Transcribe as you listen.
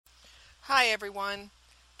Hi everyone,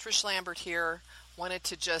 Trish Lambert here. Wanted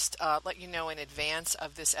to just let you know in advance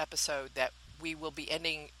of this episode that we will be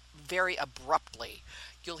ending very abruptly.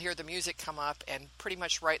 You'll hear the music come up, and pretty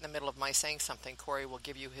much right in the middle of my saying something, Corey will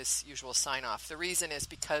give you his usual sign-off. The reason is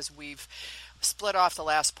because we've split off the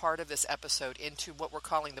last part of this episode into what we're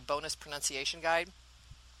calling the bonus pronunciation guide.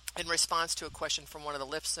 In response to a question from one of the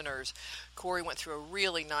listeners, Corey went through a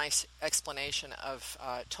really nice explanation of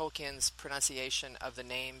Tolkien's pronunciation of the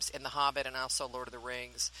names in The Hobbit and also Lord of the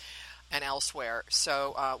Rings and elsewhere.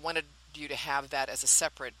 So wanted you to have that as a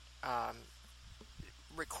separate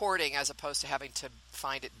recording as opposed to having to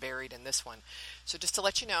find it buried in this one. So just to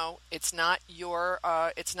let you know, it's not your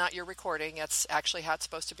recording. That's actually how it's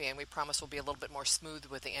supposed to be, and we promise we'll be a little bit more smooth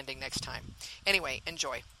with the ending next time. Anyway,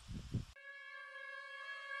 enjoy.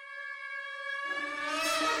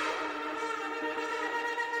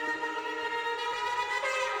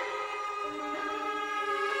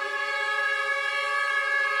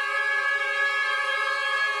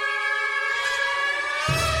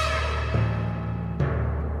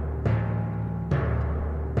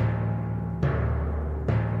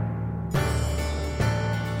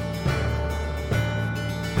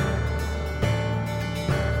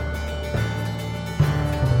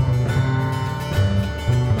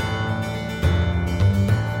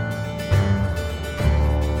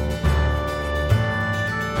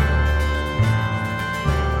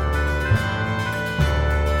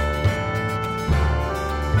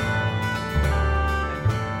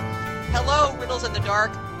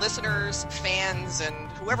 Listeners, fans, and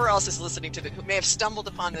whoever else is listening to it who may have stumbled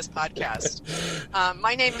upon this podcast.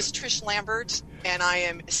 My name is Trish Lambert, and I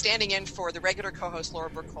am standing in for the regular co-host Laura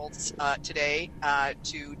Burkholz today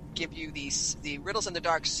to give you the Riddles in the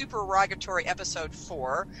Dark Supererogatory Episode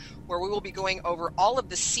 4, where we will be going over all of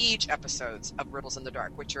the Siege episodes of Riddles in the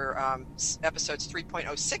Dark, which are episodes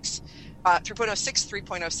 3.06,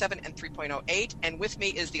 3.07, and 3.08. And with me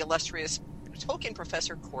is the illustrious Tolkien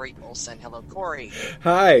professor Corey Olsen. Hello, Corey.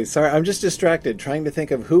 Hi. Sorry, I'm just distracted trying to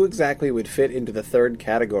think of who exactly would fit into the third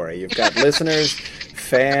category. You've got listeners,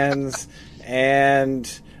 fans, and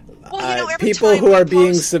people who are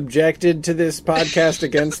being subjected to this podcast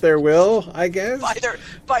against their will, I guess.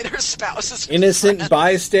 By their spouses. Innocent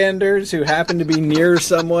bystanders who happen to be near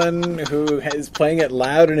someone who is playing it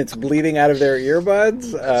loud and it's bleeding out of their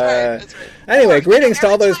earbuds. That's right. Anyway, greetings to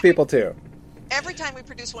all those people, too. Every time we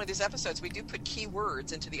produce one of these episodes, we do put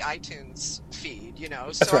keywords into the iTunes feed, So,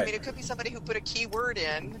 That's right. I mean, it could be somebody who put a keyword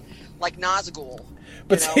in, like Nazgul,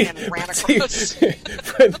 and ran across.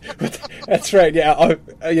 But that's right, yeah.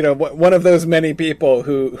 One of those many people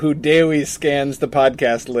who daily scans the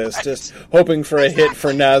podcast list, just hoping for a hit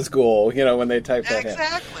for Nazgul, when they type that in.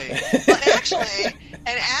 Exactly.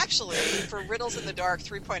 And actually, for Riddles in the Dark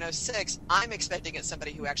 3.06, I'm expecting it's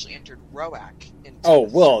somebody who actually entered ROAC.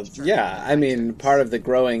 I mean, part of the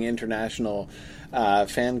growing international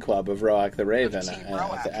fan club of Roak the Raven.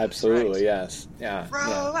 Absolutely, right. Yes. Yeah.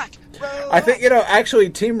 Roak! I think, actually,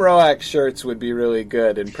 Team Roak shirts would be really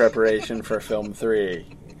good in preparation for Film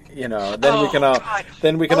 3. Then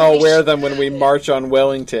we can all wear them when we march on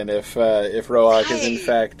Wellington if Roak is in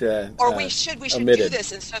fact we should omitted. Do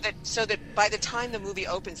this, and so that by the time the movie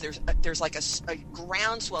opens, there's like a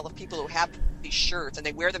groundswell of people who have these shirts and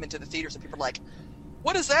they wear them into the theaters, and people are like,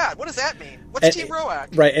 what is that? What does that mean? What's Team Roak?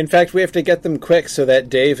 Right. In fact, we have to get them quick so that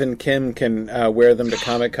Dave and Kim can wear them to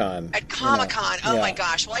Comic-Con. At Comic-Con. My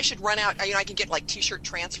gosh. Well, I should run out. I can get like T-shirt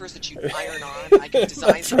transfers that you iron on. I can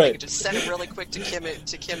design something. Right. I can just send them really quick to Kim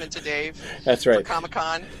and to Dave. That's right. For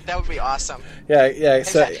Comic-Con. That would be awesome. Yeah.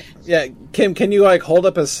 So, Kim, can you hold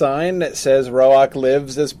up a sign that says Roak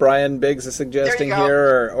lives, as Brian Biggs is suggesting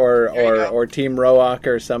here, or Team Roak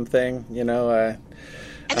or something?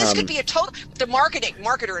 And this could be a total. The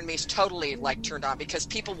marketer in me is totally turned on, because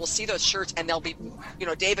people will see those shirts and they'll be,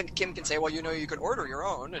 Dave and Kim can say, well, you can order your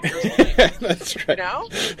own. And here's what that's right.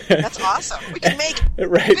 That's awesome. We can make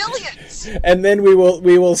billions. And then we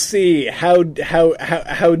will see how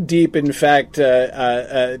deep, in fact,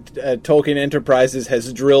 Tolkien Enterprises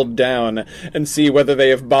has drilled down and see whether they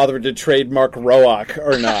have bothered to trademark Roak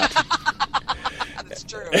or not. That's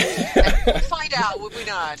true. We'll find out, would we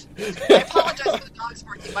not? I apologize for the dogs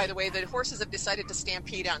barking, by the way. The horses have decided to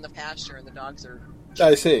stampede out in the pasture, and the dogs are...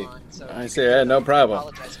 I see. Yeah, no problem. I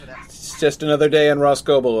apologize for that. It's just another day in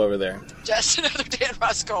Roscoble over there. Just another day in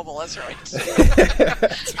Roscoble, that's right.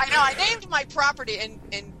 I know, I named my property in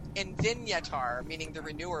Vinyatar, meaning the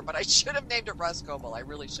renewer, but I should have named it Roscoble. I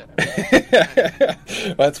really should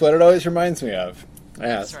have. That's what it always reminds me of.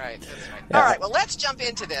 Yes. That's right. Yeah. All right, well, let's jump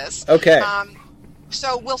into this. Okay.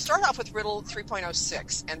 So we'll start off with Riddle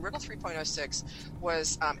 3.06, and Riddle 3.06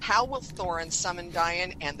 was how will Thorin summon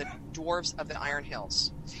Dian and the dwarves of the Iron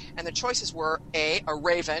Hills? And the choices were A, a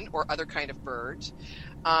raven or other kind of bird,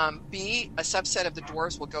 B, a subset of the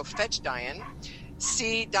dwarves will go fetch Dian,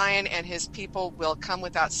 C, Dian and his people will come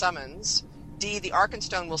without summons, D, the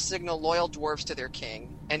Arkenstone will signal loyal dwarves to their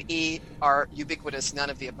king, and E, are ubiquitous none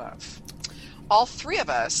of the above. All three of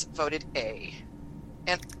us voted A.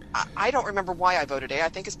 And I don't remember why I voted A. I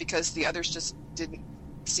think it's because the others just didn't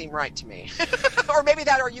seem right to me. Or maybe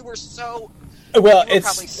that, or you were so... Well,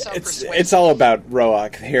 it's all about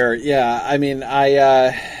Roark here. Yeah, I mean, I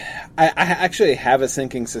actually have a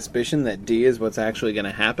sinking suspicion that D is what's actually going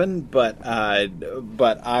to happen, but I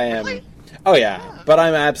am... Really? Oh yeah, but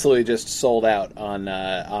I'm absolutely just sold out on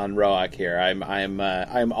Roark here.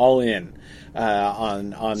 I'm all in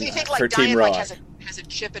on so you think, for like, Team Roark. Has a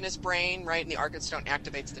chip in his brain, right? And the Arkenstone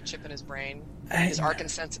activates the chip in his brain. His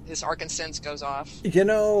Arkensense goes off. You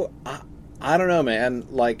know, I don't know, man.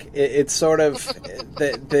 Like, it's sort of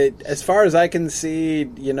as far as I can see,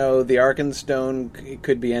 you know, the Arkenstone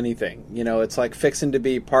could be anything. You know, it's like fixing to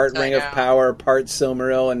be part Ring of Power, part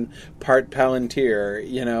Silmaril, and part Palantir.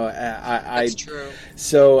 You know, that's true.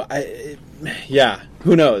 So yeah.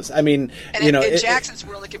 Who knows? I mean, and you know, in Jackson's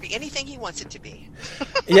world, it could be anything he wants it to be.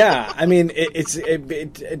 Yeah, I mean,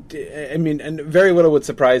 I mean, and very little would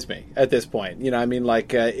surprise me at this point. You know, I mean,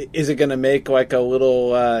 like, is it going to make like a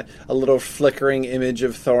little flickering image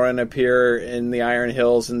of Thorin appear in the Iron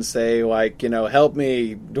Hills and say, like, you know, help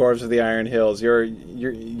me, dwarves of the Iron Hills, you're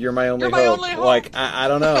my only hope. Like, I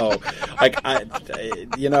don't know, like,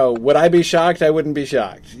 you know, would I be shocked? I wouldn't be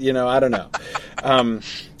shocked. You know, I don't know.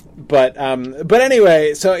 But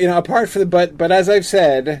anyway, so, you know, apart from but as I've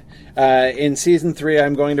said, in season 3,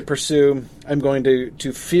 I'm going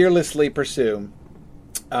to fearlessly pursue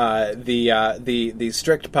the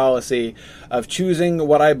strict policy of choosing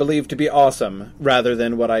what I believe to be awesome rather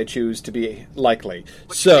than what I choose to be likely.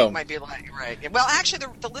 Which you think might be right. Well, actually,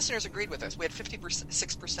 the listeners agreed with us. We had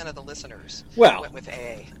 56% of the listeners went with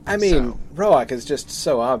A. I mean, Roark is just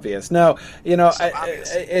so obvious. No, you know,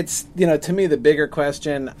 it's, you know, to me the bigger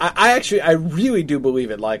question. I really do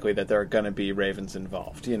believe it likely that there are going to be ravens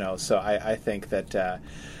involved. You know, so I think that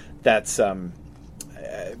that's.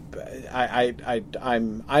 I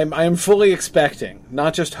am fully expecting,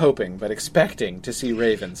 not just hoping, but expecting to see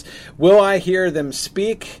ravens. Will I hear them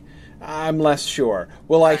speak? I'm less sure.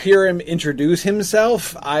 Will I hear him introduce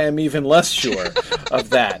himself? I am even less sure of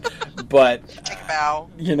that. But take a bow.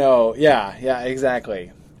 You know, yeah,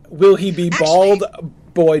 exactly. Will he be bald?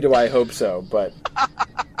 Boy, do I hope so. But.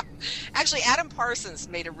 Actually, Adam Parsons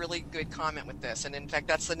made a really good comment with this, and in fact,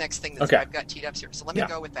 that's the next thing that I've got teed up here. So let me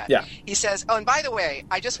go with that. Yeah. He says, "Oh, and by the way,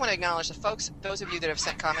 I just want to acknowledge the folks, those of you that have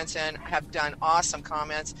sent comments in, have done awesome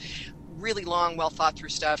comments, really long, well thought through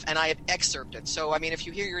stuff, and I have excerpted. So, I mean, if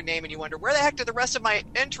you hear your name and you wonder where the heck did the rest of my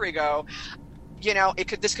entry go, you know,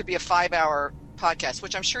 this could be a 5-hour podcast,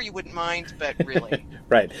 which I'm sure you wouldn't mind, but really,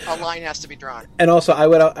 right, a line has to be drawn." And also, I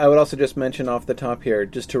would also just mention off the top here,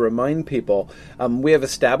 just to remind people, we have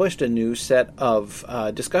established a new set of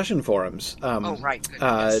discussion forums.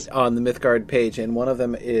 Yes. On the Mythgard page, and one of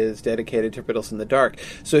them is dedicated to Riddles in the Dark.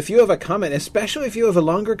 So if you have a comment, especially if you have a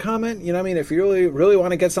longer comment, you know, I mean, if you really want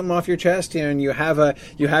to get something off your chest, you know, and you have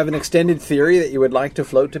an extended theory that you would like to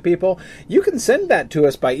float to people, you can send that to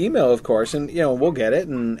us by email, of course, and, you know, we'll get it,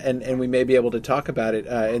 and we may be able to talk about it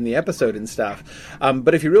in the episode and stuff.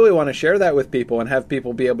 But if you really want to share that with people and have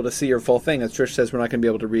people be able to see your full thing, as Trish says, we're not going to be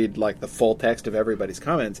able to read like the full text of everybody's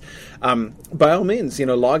comments. By all means, you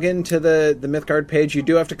know, log into the Mythgard page. You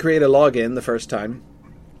do have to create a login the first time.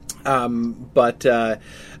 But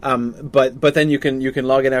then you can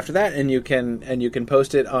log in after that, and you can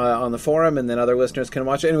post it on the forum, and then other listeners can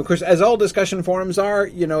watch it. And of course, as all discussion forums are,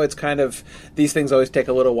 you know, it's kind of, these things always take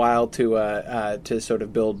a little while to sort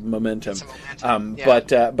of build momentum. But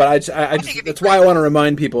that's why I want to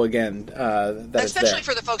remind people again that especially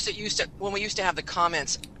for the folks that when we used to have the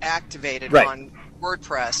comments activated on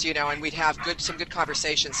WordPress, you know, and we'd have some good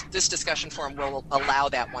conversations. This discussion forum will allow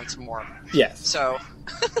that once more. Yes. So,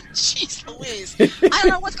 jeez Louise. I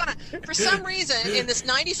don't know what's going on. For some reason, in this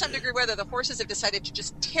 90-some degree weather, the horses have decided to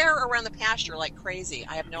just tear around the pasture like crazy.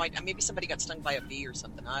 I have no idea. Maybe somebody got stung by a bee or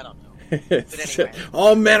something. I don't know. But anyway.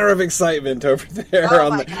 All manner of excitement over there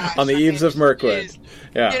on the eaves of Mirkwood.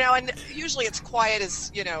 Yeah. You know, and usually it's quiet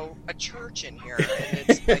as, you know, a church in here. And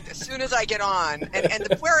it's like, as soon as I get on, and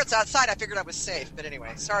where it's outside, I figured I was safe. But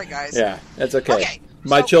anyway, sorry guys. Yeah, that's okay.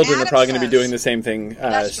 My children are probably going to be doing the same thing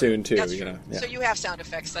soon too. That's you true. know. Yeah. So you have sound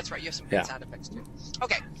effects. That's right. You have some good sound effects too.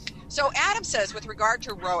 Okay. So Adam says, with regard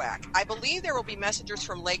to Roak, I believe there will be messengers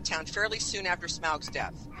from Lake Town fairly soon after Smaug's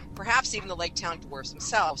death. Perhaps even the Lake Town dwarfs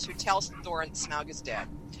themselves, who tell Thorin Smaug is dead.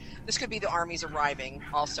 This could be the armies arriving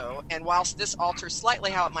also, and whilst this alters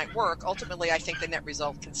slightly how it might work, ultimately I think the net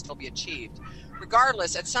result can still be achieved.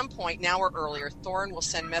 Regardless, at some point, now or earlier, Thorin will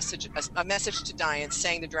send a message to Dian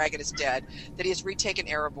saying the dragon is dead, that he has retaken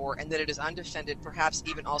Erebor, and that it is undefended, perhaps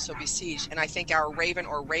even also besieged. And I think our Raven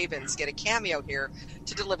or Ravens get a cameo here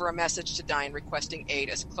to deliver a message to Dian requesting aid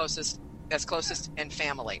as closest and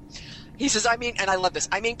family. He says, and I love this,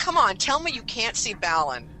 come on, tell me you can't see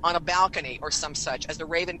Balin on a balcony or some such as the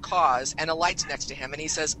Raven caws and a light's next to him, and he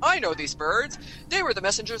says, I know these birds. They were the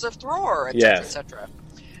messengers of Thror, etc., etc.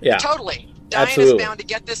 Yeah. Totally. Dian is bound to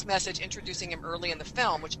get this message, introducing him early in the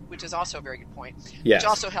film, which is also a very good point. Yes. Which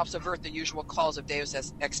also helps avert the usual calls of Deus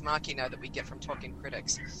ex machina that we get from Tolkien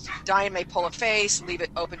critics. Dian may pull a face, leave it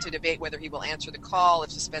open to debate whether he will answer the call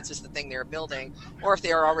if suspense is the thing they are building, or if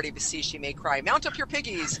they are already besieged, he may cry, "Mount up your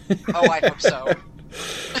piggies!" Oh, I hope so.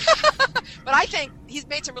 But I think he's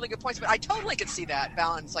made some really good points, but I totally could see that.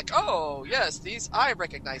 Balin's like, oh, yes, I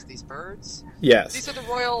recognize these birds. Yes. These are the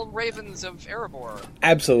royal ravens of Erebor.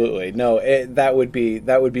 Absolutely. No, that would be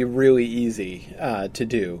really easy to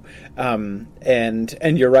do.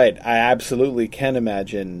 And you're right. I absolutely can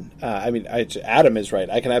imagine, Adam is right.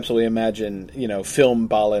 I can absolutely imagine, film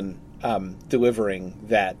Balin delivering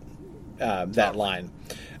that line.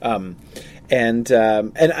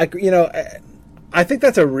 I think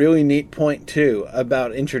that's a really neat point, too,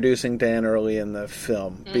 about introducing Dan early in the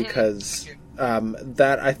film, because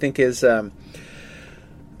that, I think, is a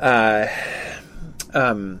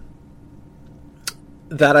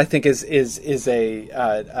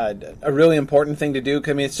really important thing to do.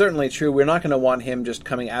 I mean, it's certainly true. We're not going to want him just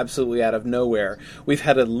coming absolutely out of nowhere. We've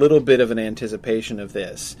had a little bit of an anticipation of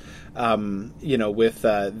this, with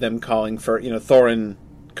them calling for, Thorin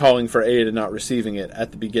calling for aid and not receiving it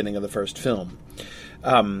at the beginning of the first film.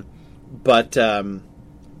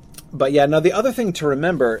 But yeah, now the other thing to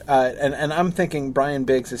remember, and I'm thinking Brian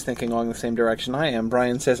Biggs is thinking along the same direction I am.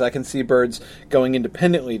 Brian says, I can see birds going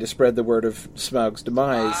independently to spread the word of Smaug's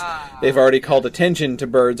demise. They've already called attention to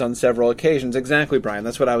birds on several occasions. Exactly, Brian.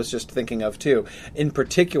 That's what I was just thinking of, too. In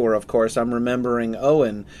particular, of course, I'm remembering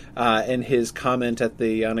Owen and his comment at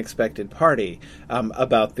the unexpected party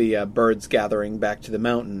about the birds gathering back to the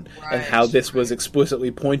mountain, and how this was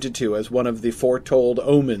explicitly pointed to as one of the foretold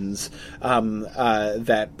omens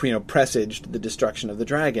that, presaged the destruction of the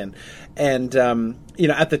dragon. And,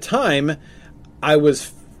 at the time, I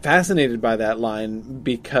was fascinated by that line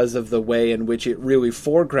because of the way in which it really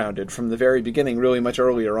foregrounded from the very beginning, really much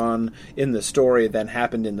earlier on in the story than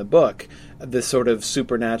happened in the book, this sort of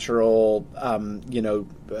supernatural,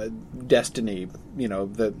 destiny,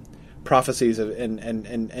 the prophecies of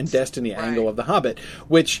and destiny angle of The Hobbit,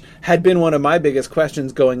 which had been one of my biggest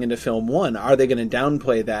questions going into film one. Are they going to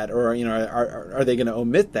downplay that, or are they going to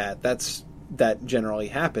omit that? That generally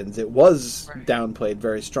happens. It was downplayed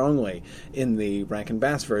very strongly in the Rankin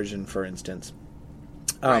Bass version, for instance.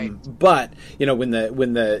 But when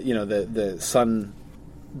the sun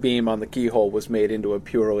beam on the keyhole was made into a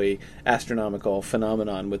purely astronomical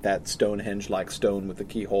phenomenon with that Stonehenge-like stone with the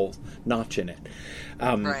keyhole notch in it.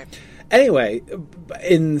 Anyway,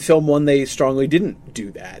 in film one, they strongly didn't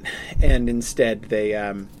do that, and instead they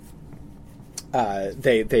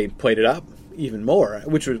played it up even more,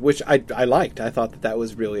 which I liked. I thought that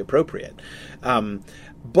was really appropriate.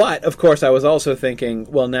 But, of course, I was also thinking,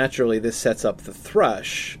 well, naturally, this sets up the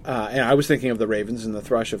thrush. And I was thinking of the ravens and the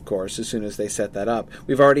thrush, of course, as soon as they set that up.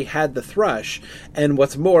 We've already had the thrush. And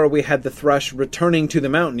what's more, we had the thrush returning to the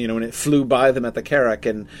mountain, when it flew by them at the Carrack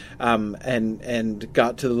and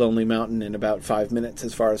got to the Lonely Mountain in about 5 minutes,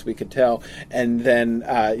 as far as we could tell. And then,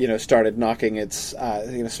 started knocking its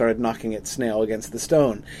snail against the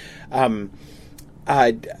stone.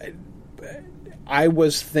 I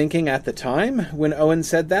was thinking at the time when Owen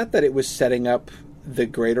said that it was setting up the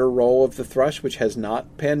greater role of the thrush, which has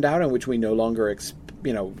not panned out, and which we no longer,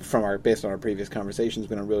 based on our previous conversations,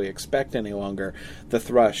 we don't really expect any longer the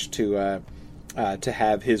thrush to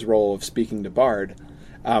have his role of speaking to Bard.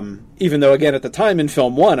 Even though, again, at the time in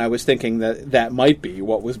film one, I was thinking that might be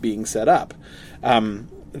what was being set up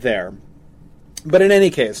there. But in any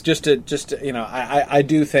case, just to I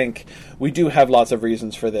do think we do have lots of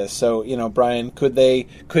reasons for this. So, Brian, could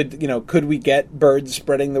we get birds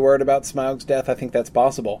spreading the word about Smaug's death? I think that's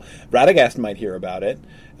possible. Radagast might hear about it,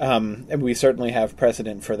 and we certainly have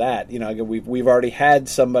precedent for that. We've already had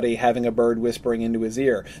somebody having a bird whispering into his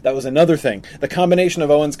ear. That was another thing. The combination of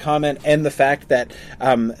Owen's comment and the fact that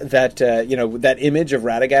that image of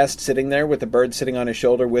Radagast sitting there with the bird sitting on his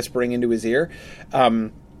shoulder whispering into his ear.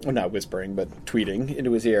 Well, not whispering, but tweeting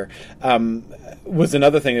into his ear, was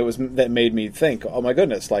another thing that made me think, oh my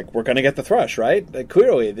goodness, like, we're going to get the thrush, right? Like,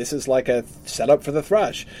 clearly, this is like a setup for the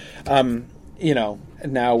thrush. Now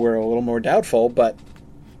we're a little more doubtful, but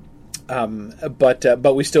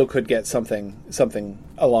we still could get something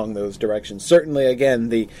along those directions. Certainly, again,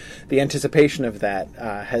 the anticipation of that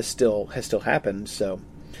has still happened. So,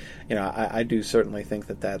 I do certainly think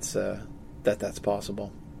that's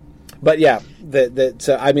possible. But yeah,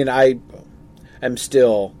 so I mean, I am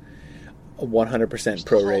still 100%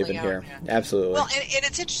 pro Raven here. Yeah. Absolutely. Well, and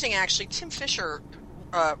it's interesting, actually. Tim Fisher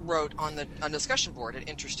wrote on the discussion board an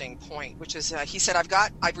interesting point, which is he said,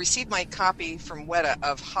 I've received my copy from Weta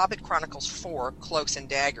of Hobbit Chronicles 4, Cloaks and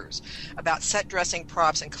Daggers, about set dressing,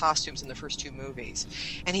 props, and costumes in the first two movies.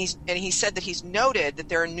 And he said that he's noted that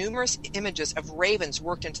there are numerous images of ravens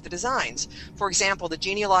worked into the designs. For example, the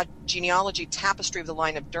genealogy tapestry of the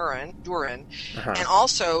line of Durin, and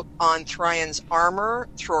also on Thrain's armor,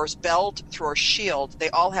 Thror's belt, Thror's shield. They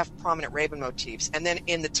all have prominent raven motifs. And then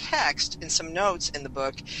in the text, in some notes in the book,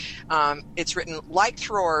 it's written, like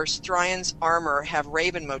Thrain's armor have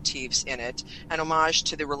raven motifs in it, an homage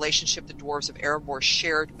to the relationship the dwarves of Erebor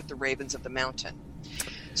shared with the ravens of the mountain.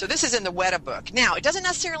 So this is in the Weta book. Now, it doesn't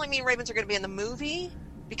necessarily mean ravens are going to be in the movie,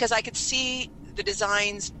 because I could see the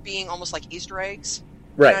designs being almost like Easter eggs.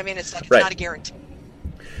 Right. You know what I mean? It's not a guarantee.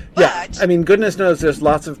 Yeah, I mean, goodness knows there's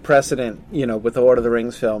lots of precedent, with the Lord of the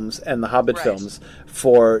Rings films and the Hobbit films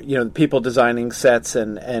for, people designing sets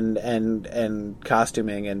and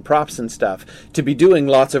costuming and props and stuff to be doing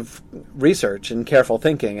lots of research and careful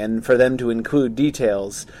thinking, and for them to include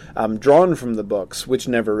details drawn from the books, which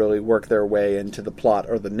never really work their way into the plot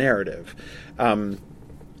or the narrative.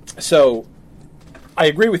 So I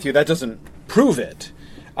agree with you. That doesn't prove it.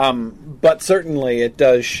 But certainly it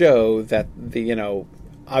does show that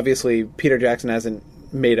obviously Peter Jackson hasn't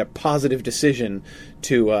made a positive decision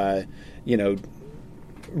to,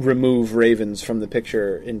 remove ravens from the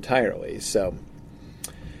picture entirely. So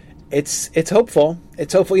it's hopeful.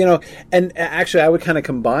 It's hopeful, and actually I would kind of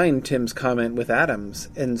combine Tim's comment with Adam's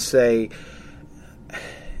and say,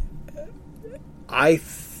 I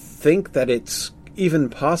think that it's even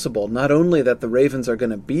possible, not only that the ravens are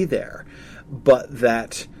going to be there, but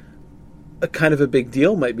that a kind of a big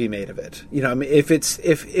deal might be made of it. I mean, if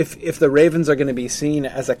the ravens are going to be seen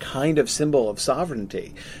as a kind of symbol of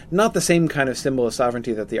sovereignty, not the same kind of symbol of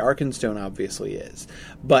sovereignty that the Arkenstone obviously is,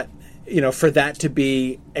 but for that to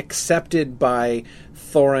be accepted by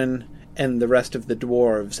Thorin and the rest of the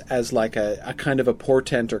dwarves as like a kind of a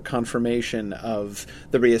portent or confirmation of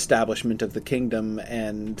the reestablishment of the kingdom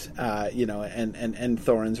and and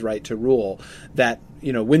Thorin's right to rule, that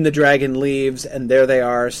when the dragon leaves and there they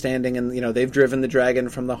are standing and they've driven the dragon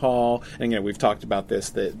from the hall, and we've talked about this,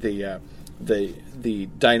 the way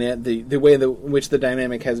in which the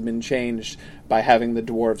dynamic has been changed by having the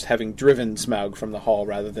dwarves having driven Smaug from the hall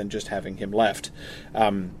rather than just having him left.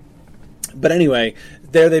 But anyway,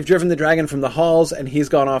 there they've driven the dragon from the halls, and he's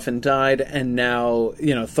gone off and died, and now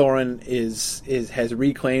Thorin has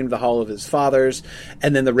reclaimed the hall of his fathers,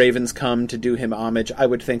 and then the ravens come to do him homage. I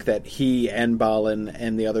would think that he and Balin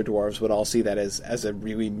and the other dwarves would all see that as a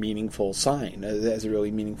really meaningful sign, as a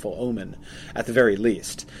really meaningful omen, at the very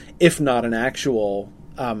least, if not an actual.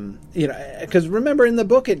 Because remember in the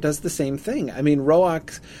book it does the same thing. I mean,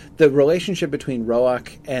 the relationship between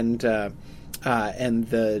Roach and the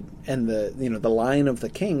line of the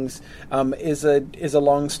kings is a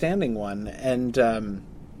long-standing one, and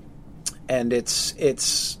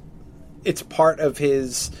it's part of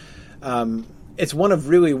his. It's one of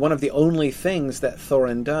the only things that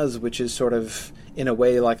Thorin does, which is sort of in a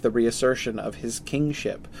way like the reassertion of his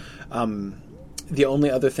kingship. The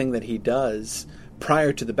only other thing that he does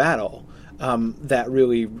prior to the battle that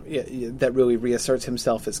really reasserts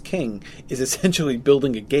himself as king is essentially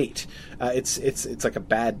building a gate. It's like a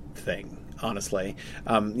bad thing, honestly.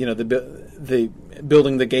 The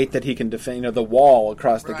building the gate that he can defend, the wall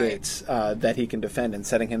across the gates that he can defend, and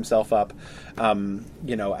setting himself up,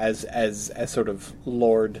 as sort of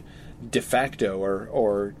Lord de facto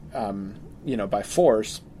or by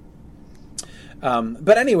force.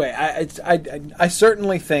 But anyway, I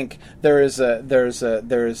certainly think there's some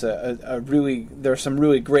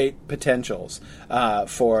really great potentials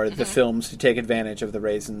for the films to take advantage of the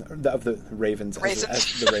Ravens.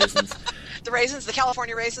 The raisins, the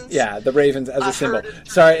California raisins. Yeah, the ravens as a symbol.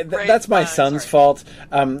 Sorry, that's my son's fault.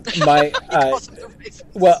 My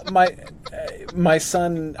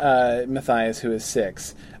son Matthias, who is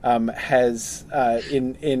 6, has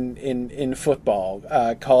in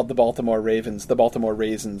football called the Baltimore Ravens the Baltimore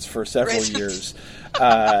Raisins for several years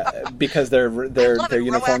because their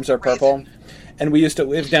uniforms are purple. Raisin. And we used to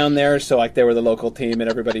live down there, so like they were the local team, and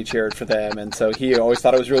everybody cheered for them. And so he always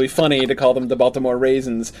thought it was really funny to call them the Baltimore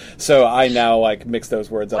Raisins. So I now like mix those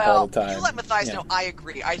words up all the time. You let Matthias know I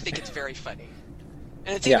agree. I think it's very funny.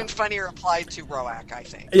 And it's even funnier applied to ROAC, I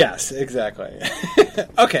think. Yes, exactly.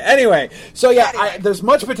 Okay. Anyway, so there's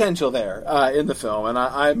much potential there in the film,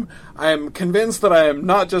 and I'm convinced that I am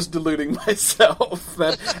not just deluding myself.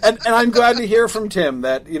 And I'm glad to hear from Tim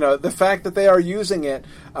that the fact that they are using it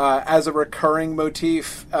as a recurring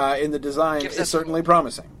motif in the design is certainly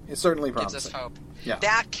promising. It's certainly promising. Gives us hope. Yeah.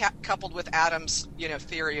 That coupled with Adam's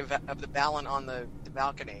theory of the Balin on the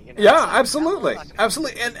balcony. Absolutely.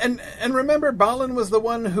 And remember, Balin was the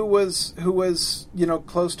one who was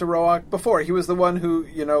close to Roark before. He was the one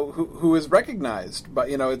who was recognized. But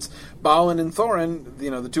it's Balin and Thorin,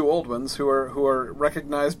 the two old ones who are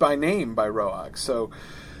recognized by name by Roark. So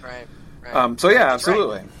right.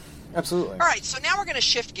 Absolutely. Right. Absolutely. All right, so now we're going to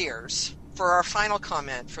shift gears for our final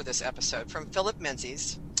comment for this episode from Philip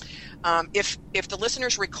Menzies. If the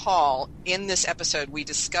listeners recall, in this episode we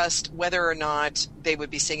discussed whether or not they would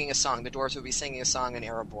be singing a song, the dwarves would be singing a song in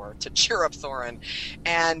Erebor to cheer up Thorin.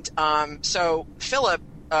 And so Philip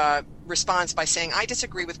responds by saying, I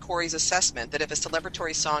disagree with Corey's assessment that if a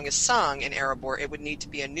celebratory song is sung in Erebor, it would need to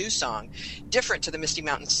be a new song, different to the Misty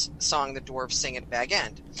Mountains song the dwarves sing at Bag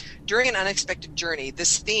End. During an unexpected journey,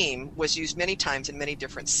 this theme was used many times in many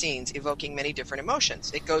different scenes, evoking many different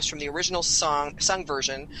emotions. It goes from the original sung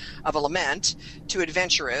version of a lament to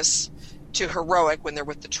adventurous to heroic when they're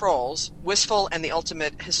with the trolls, wistful and the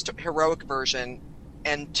ultimate heroic version,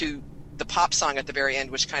 and to the pop song at the very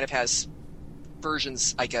end, which kind of has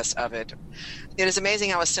versions, I guess, of it. It is amazing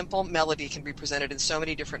how a simple melody can be presented in so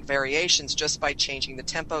many different variations just by changing the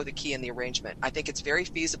tempo, the key, and the arrangement. I think it's very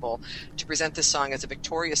feasible to present this song as a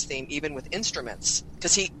victorious theme, even with instruments.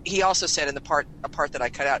 Because he also said in a part that I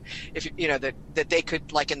cut out, if that they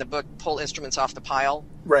could, like in the book, pull instruments off the pile.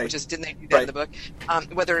 Right. Which is, didn't they do that in the book?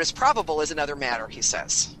 Whether it is probable is another matter, he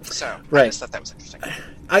says. So right. I just thought that was interesting.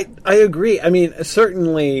 I agree. I mean,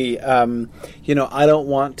 certainly, I don't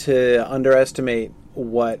want to underestimate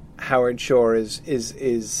what Howard Shore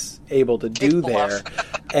is able to do there.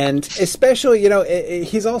 And especially,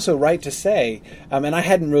 he's also right to say, and I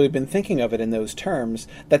hadn't really been thinking of it in those terms,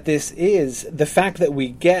 that this is the fact that we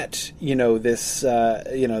get, this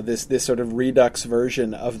sort of redux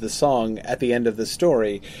version of the song at the end of the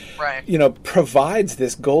story, right? Provides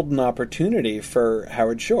this golden opportunity for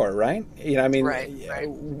Howard Shore, right? Right.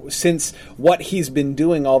 Since what he's been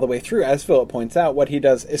doing all the way through, as Philip points out, what he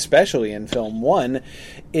does, especially in film 1,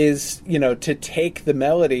 is, to take the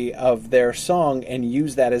melody of their song and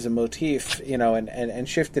use that as a motif, and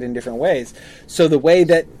shift it in different ways. So the way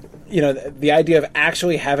that, the idea of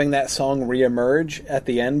actually having that song reemerge at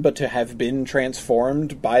the end, but to have been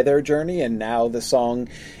transformed by their journey, and now the song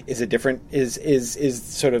is is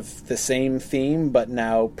sort of the same theme, but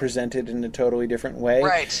now presented in a totally different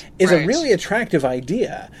way, is a really attractive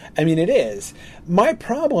idea. I mean, it is. My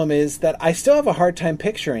problem is that I still have a hard time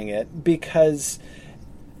picturing it, because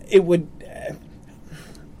it would,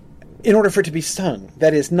 in order for it to be sung,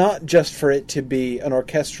 that is, not just for it to be an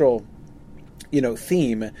orchestral,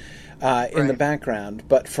 theme in the background,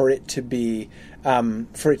 but for it to be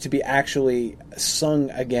actually sung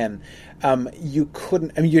again. You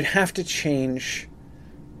couldn't. I mean, you'd have to change.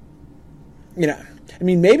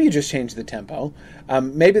 Maybe you just change the tempo.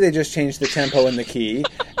 Maybe they just change the tempo and the key,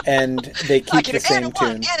 and they keep the same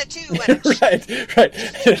tune. Add a 2, add a 2. Right.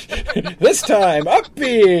 This time,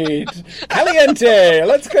 upbeat, caliente.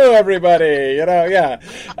 Let's go, everybody.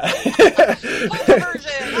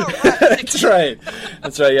 That's right.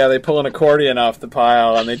 Yeah, they pull an accordion off the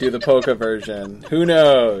pile and they do the polka version. Who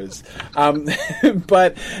knows?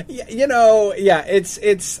 But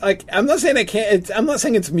it's like, I'm not saying I can't. I'm not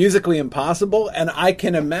saying it's musically impossible, and I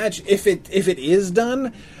can imagine if it is done.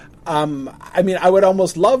 I would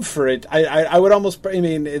almost love for it. I would almost.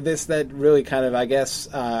 That really kind of. I guess.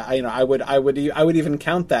 I would even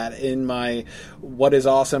count that in my what is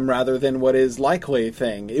awesome rather than what is likely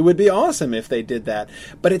thing. It would be awesome if they did that,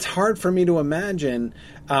 but it's hard for me to imagine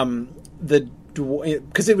the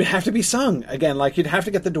because it would have to be sung again. Like, you'd have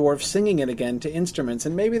to get the dwarves singing it again to instruments,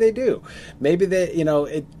 and maybe they do. Maybe they,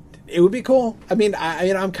 it would be cool. I mean,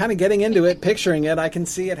 I'm kind of getting into it, picturing it. I can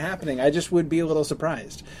see it happening. I just would be a little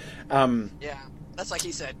surprised. Yeah, that's like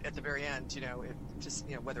he said at the very end. It just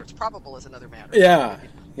whether it's probable is another matter. Yeah.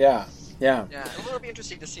 It'll be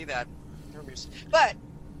interesting to see that. But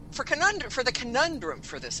for the conundrum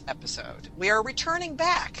for this episode, we are returning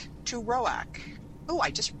back to Roak. Oh,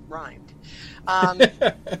 I just rhymed.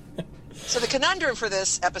 So the conundrum for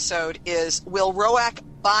this episode is: will Roak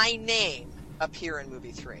by name appear in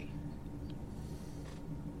movie 3?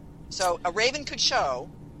 So a raven could show,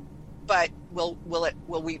 but will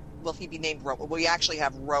he be named Roak? Will we actually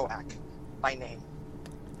have Roak by name?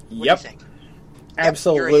 What do you think?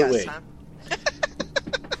 Absolutely. Yes, huh?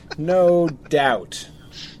 No doubt.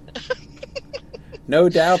 No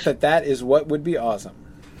doubt that is what would be awesome.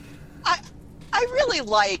 I really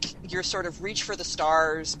like your sort of reach for the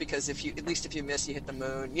stars, because if you miss, you hit the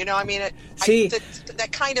moon. That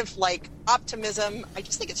kind of like optimism. I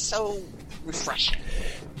just think it's so refreshing.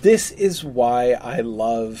 This is why I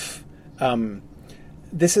love.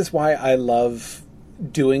 This is why I love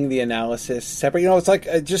doing the analysis separate. It's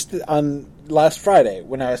like just on last Friday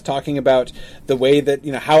when I was talking about the way that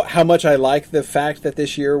how much I like the fact that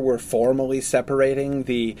this year we're formally separating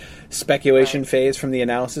the speculation phase from the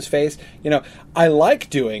analysis phase. I like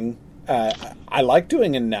doing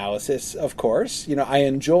analysis, of course. I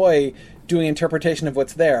enjoy doing interpretation of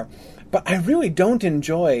what's there, but I really don't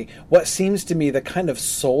enjoy what seems to me the kind of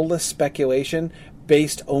soulless speculation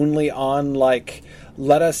based only on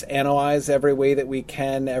let us analyze every way that we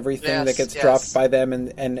can everything that gets dropped by them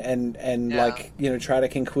and try to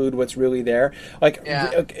conclude what's really there.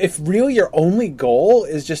 If really your only goal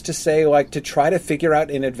is just to say to try to figure out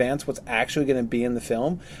in advance what's actually going to be in the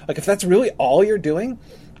film, if that's really all you're doing,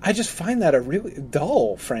 I just find that a really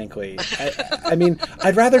dull, frankly. I mean,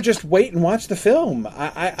 I'd rather just wait and watch the film.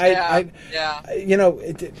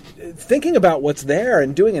 Thinking about what's there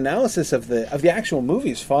and doing analysis of the actual movie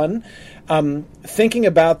is fun. Thinking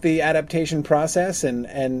about the adaptation process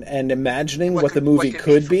and imagining what the movie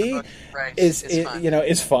could be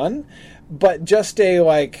is fun. But just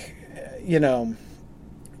gathering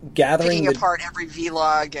picking apart every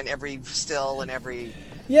vlog and every still and every.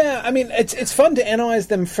 Yeah, I mean, it's fun to analyze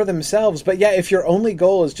them for themselves, but if your only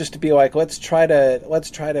goal is just to be let's try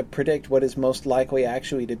to predict what is most likely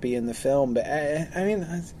actually to be in the film, but I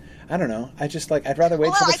don't know. I just I'd rather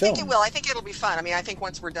wait for the film. I think it will. I think it'll be fun. I mean, I think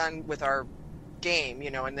once we're done with our game,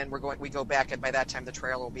 and then we go back, and by that time the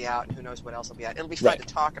trailer will be out, and who knows what else will be out. It'll be fun to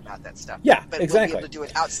talk about that stuff. Yeah, but exactly. We'll be able to do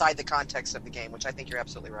it outside the context of the game, which I think you're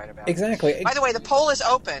absolutely right about. Exactly. By the way, the poll is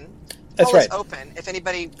open. That's right. Is open. If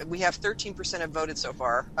anybody, we have 13% have voted so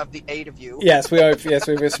far of the 8 of you. Yes, we have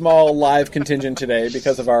a small live contingent today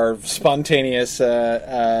because of our spontaneous,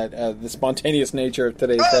 the spontaneous nature of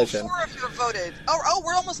today's session. 4 of you have voted. Oh,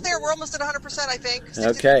 we're almost there. We're almost at 100%, I think. 62%.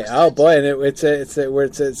 Okay. Oh boy, and it's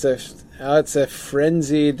a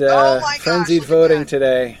frenzied voting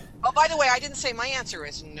today. Oh, by the way, I didn't say my answer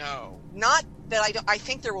is no. Not that I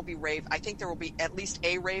think there will be I think there will be at least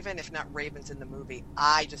a Raven, if not ravens, in the movie.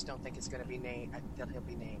 I just don't think it's going to be named. That he'll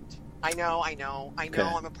be named. I know. Okay.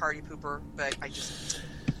 I'm a party pooper, but I just.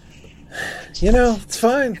 It's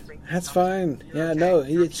fine. That's fine. Yeah, no,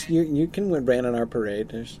 you can rain on our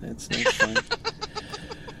parade. It's fine.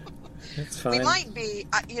 It's fine. We might be.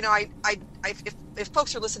 If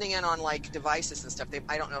folks are listening in on devices and stuff,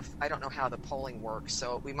 I don't know how the polling works.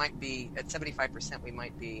 So we might be at 75%. We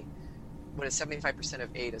might be. What is 75% of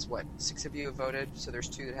 8 is what? 6 of you have voted, so there's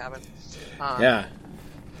 2 that haven't. Yeah.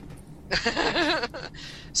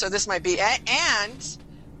 So this might be, and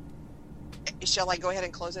shall I go ahead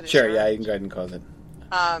and close it? Sure, yeah, you can go ahead and cose it.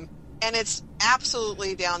 And it's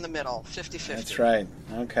absolutely down the middle, 50-50. That's right.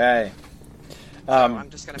 Okay. I'm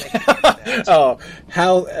just going to make it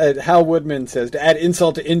that. Hal Woodman says, to add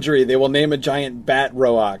insult to injury, they will name a giant bat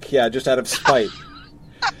Roak. Yeah, just out of spite.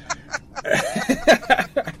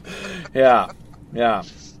 Yeah.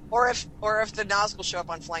 Or if the Nazgul show up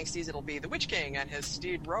on Flying Steeds, it'll be the Witch King and his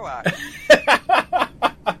steed Roak.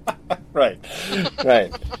 Right.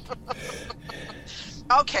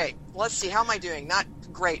 Okay, let's see. How am I doing? Not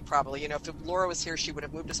great, probably. If Laura was here, she would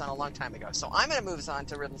have moved us on a long time ago. So I'm going to move us on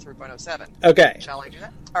to Riddle 3.07. Okay. Shall I do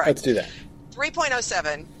that? All right. Let's do that.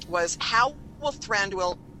 3.07 was how will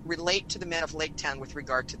Thranduil relate to the men of Lake Town with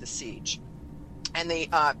regard to the siege? And the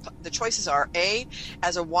choices are A,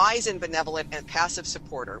 as a wise and benevolent and passive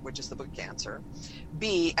supporter, which is the book answer.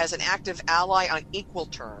 B, as an active ally on equal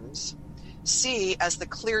terms. C, as the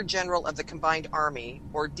clear general of the combined army.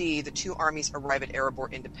 Or D, the 2 armies arrive at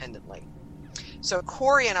Erebor independently. So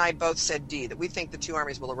Corey and I both said D, that we think the two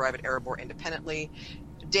armies will arrive at Erebor independently.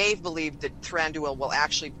 Dave believed that Thranduil will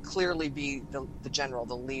actually clearly be the general,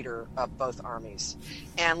 the leader of both armies.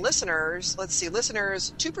 And listeners,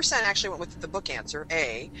 2% actually went with the book answer,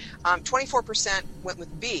 A. 24% went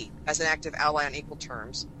with B as an active ally on equal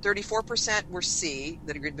terms. 34% were C,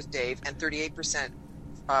 that agreed with Dave, and 38%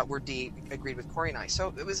 were D, agreed with Corey and I.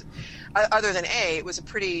 So it was, other than A, it was a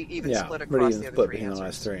pretty even split across the other three answers. The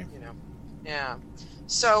last three. Yeah.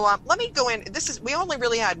 So let me go in. We only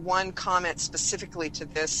really had one comment specifically to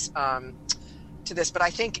this, but I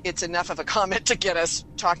think it's enough of a comment to get us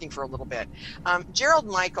talking for a little bit. Gerald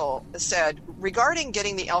Michael said, regarding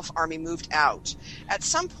getting the elf army moved out, at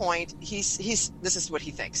some point, this is what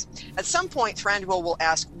he thinks. At some point, Thranduil will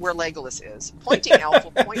ask where Legolas is. Pointing elf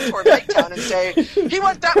will point toward Lake Town and say, he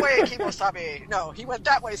went that way, Kimosabe. No, he went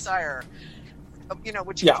that way, sire.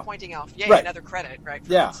 Which is pointing elf. Yay, right. Another credit, right, for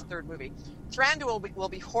this third movie. Thranduil will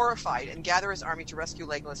be horrified and gather his army to rescue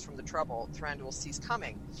Legolas from the trouble Thranduil sees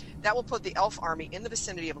coming. That will put the elf army in the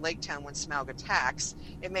vicinity of Lake Town when Smaug attacks.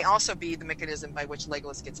 It may also be the mechanism by which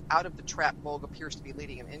Legolas gets out of the trap Bolg appears to be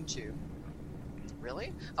leading him into.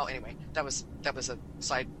 Really? Oh, anyway, that was a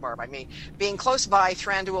sidebar by me. Being close by,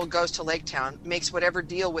 Thranduil goes to Lake Town, makes whatever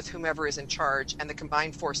deal with whomever is in charge, and the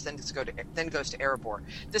combined force then goes to Erebor.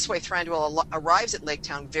 This way, Thranduil arrives at Lake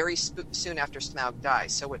Town very soon after Smaug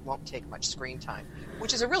dies, so it won't take much screen time.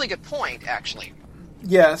 Which is a really good point, actually.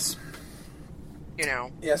 Yes.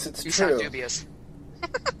 Yes, it's true. You sound dubious.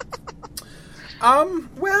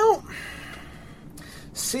 Well,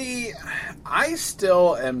 see, I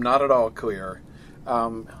still am not at all clear.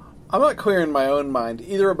 I'm not clear in my own mind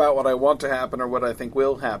either about what I want to happen or what I think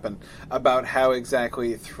will happen about how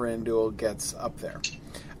exactly Thranduil gets up there.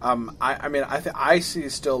 I see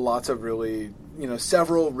still lots of really,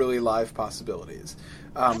 several really live possibilities.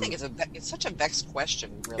 I think it's such a vexed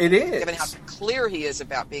question, really. It is. Given how clear he is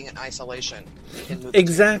about being in isolation in movie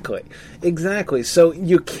Exactly. So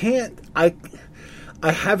you can't...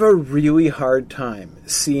 I have a really hard time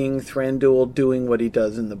seeing Thranduil doing what he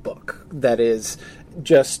does in the book. That is,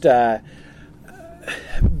 just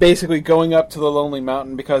basically going up to the Lonely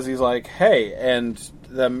Mountain because he's like, hey, and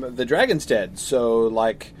the dragon's dead, so,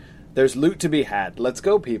 there's loot to be had. Let's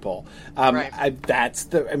go, people. Right.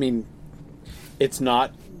 It's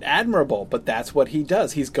not admirable, but that's what he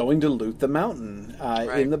does. He's going to loot the mountain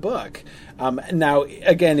in the book. Now,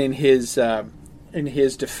 again, in his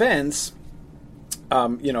defense...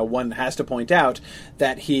 one has to point out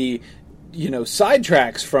that he,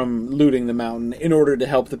 sidetracks from looting the mountain in order to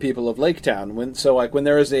help the people of Lake Town. When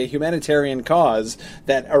there is a humanitarian cause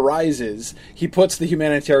that arises, he puts the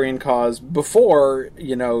humanitarian cause before,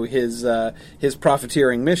 his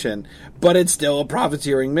profiteering mission. But it's still a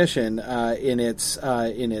profiteering mission in its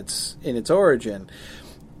origin.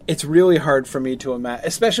 It's really hard for me to imagine,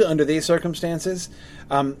 especially under these circumstances.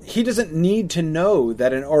 He doesn't need to know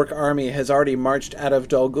that an orc army has already marched out of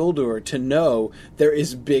Dol Guldur to know there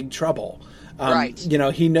is big trouble. Right.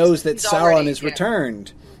 He knows that Sauron is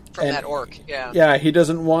returned. From that orc, yeah. Yeah, he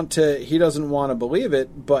doesn't want to believe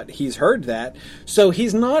it, but he's heard that. So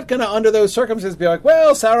he's not going to, under those circumstances, be like,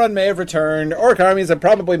 well, Sauron may have returned, orc armies are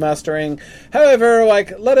probably mustering. However,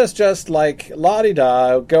 let us just,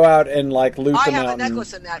 la-di-da, go out and, loot the mountain. I have a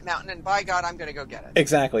necklace in that mountain, and by God, I'm going to go get it.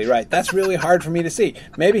 Exactly, right. That's really hard for me to see.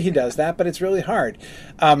 Maybe he does that, but it's really hard.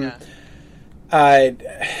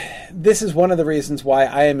 This is one of the reasons why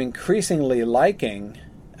I am increasingly liking...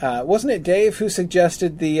 wasn't it Dave who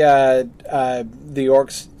suggested the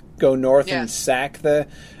orcs go north and sack the,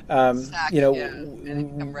 and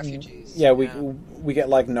become refugees? Yeah, we get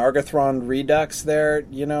Nargothrond redux there,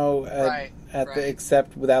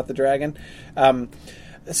 except without the dragon.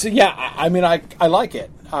 So yeah, I like it.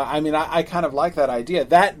 I kind of like that idea.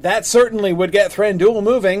 That certainly would get Thranduil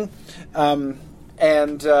moving,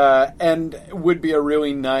 and would be a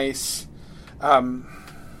really nice.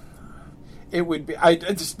 It would be.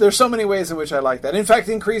 There's so many ways in which I like that. In fact,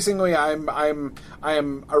 increasingly, I am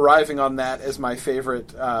arriving on that as my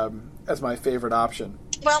favorite option.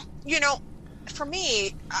 Well, for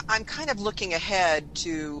me, I'm kind of looking ahead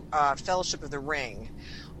to Fellowship of the Ring,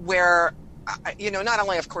 where not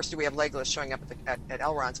only, of course, do we have Legolas showing up at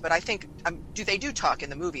Elrond's, but I think they do talk in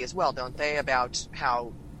the movie as well, don't they, about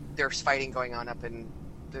how there's fighting going on up in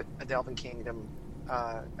the Elven Kingdom.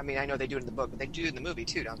 I know they do it in the book, but they do it in the movie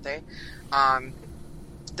too, don't they?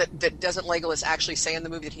 That doesn't Legolas actually say in the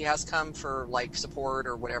movie that he has come for support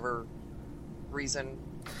or whatever reason?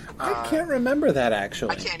 I can't remember that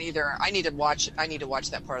actually. I can't either. I need to watch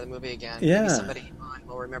that part of the movie again. Yeah. Maybe somebody on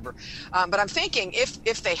will remember. But I'm thinking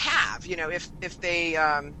if they have, if they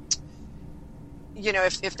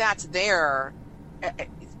if that's there,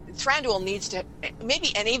 Thranduil needs to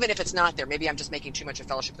maybe, and even if it's not there, maybe I'm just making too much of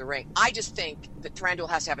Fellowship of the Ring. I just think that Thranduil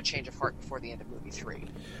has to have a change of heart before the end of movie 3,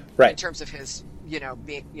 right? In terms of his,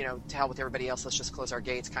 being, to hell with everybody else, let's just close our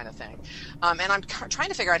gates kind of thing. And I'm trying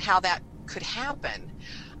to figure out how that could happen.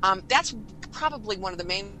 That's probably one of the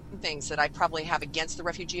main things that I probably have against the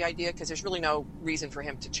refugee idea, because there's really no reason for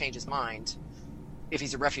him to change his mind if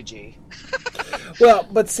he's a refugee. Well,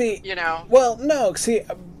 but see, well, no, see.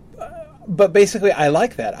 But basically, I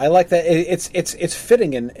like that. I like that. It's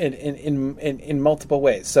fitting in multiple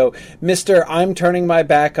ways. So, Mr. I'm turning my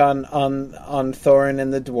back on Thorin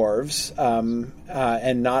and the dwarves,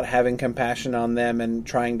 and not having compassion on them and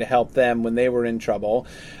trying to help them when they were in trouble,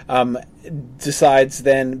 decides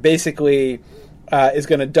then basically is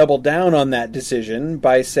going to double down on that decision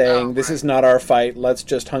by saying, this is not our fight, let's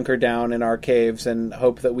just hunker down in our caves and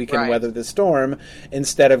hope that we can weather the storm,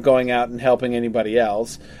 instead of going out and helping anybody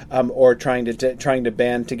else, or trying to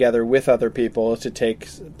band together with other people to take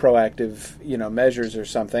proactive measures or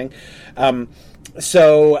something.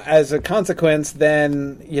 So as a consequence,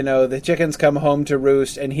 then the chickens come home to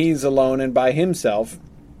roost, and he's alone and by himself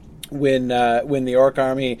when the orc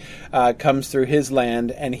army comes through his land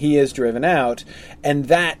and he is driven out, and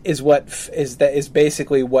that is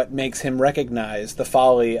basically what makes him recognize the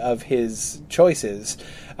folly of his choices,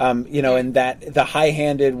 and that the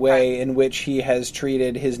high-handed way in which he has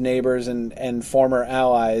treated his neighbors and former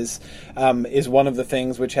allies is one of the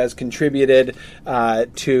things which has contributed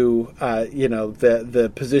to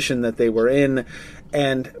the position that they were in,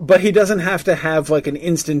 but he doesn't have to have like an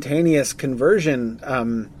instantaneous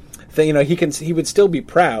conversion. He would still be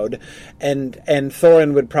proud, and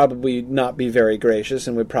Thorin would probably not be very gracious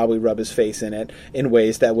and would probably rub his face in it in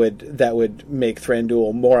ways that would make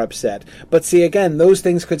Thranduil more upset. But see, again, those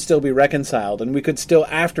things could still be reconciled, and we could still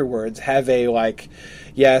afterwards have a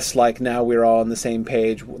now we're all on the same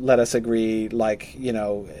page. Let us agree,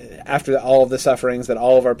 after all of the sufferings that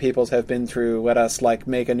all of our peoples have been through, let us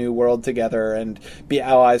make a new world together and be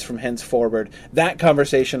allies from henceforward. That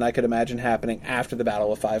conversation I could imagine happening after the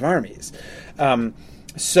Battle of Five Armies.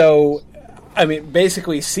 So, I mean,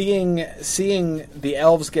 basically seeing the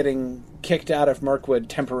elves getting kicked out of Mirkwood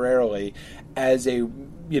temporarily as a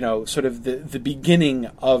sort of the beginning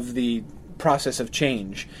of the process of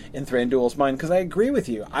change in Thranduil's mind, because I agree with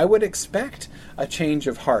you. I would expect a change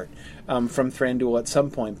of heart from Thranduil at some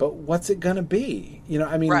point, but what's it going to be?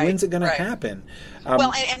 When's it going to happen?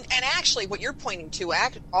 Well, and actually, what you're pointing to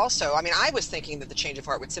also, I mean, I was thinking that the change of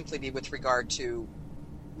heart would simply be with regard to,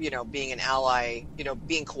 being an ally,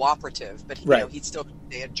 being cooperative, but he'd still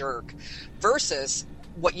be a jerk, versus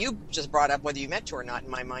what you just brought up, whether you meant to or not, in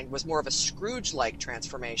my mind, was more of a Scrooge-like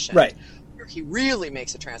transformation. Right. He really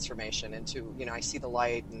makes a transformation into, I see the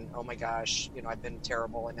light and, oh my gosh, I've been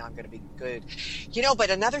terrible and now I'm going to be good. But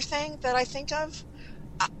another thing that I think of,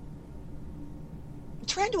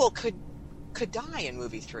 Thranduil could die in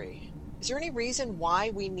movie 3. Is there any reason why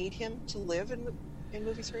we need him to live in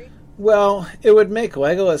movie 3? Well, it would make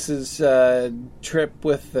Legolas's trip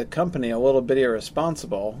with the company a little bit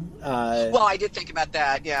irresponsible. Well, I did think about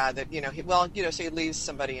that. Yeah, that so he leaves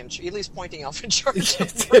somebody he leaves Pointing Elf in charge.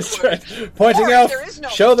 That's right. Pointing Elf,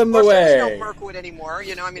 show them the way. There's no Mirkwood anymore.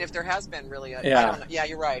 If there has been really I don't know. Yeah,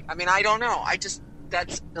 you're right. I mean, I don't know.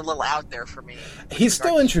 That's a little out there for me. He's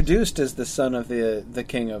still introduced as the son of the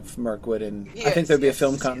king of Mirkwood, and I think there'd be a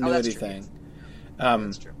film continuity thing.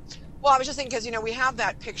 That's true. Well, I was just thinking, because, we have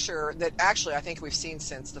that picture that actually I think we've seen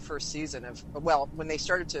since the first season of, when they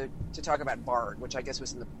started to talk about Bard, which I guess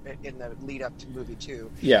was in the lead up to movie 2.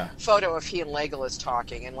 Yeah. Photo of he and Legolas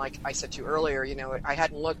talking. And like I said to you earlier, I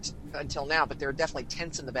hadn't looked until now, but there are definitely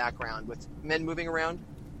tents in the background with men moving around.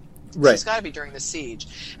 Right. So it's got to be during the siege.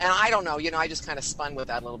 And I don't know, I just kind of spun with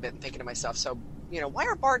that a little bit and thinking to myself, so, why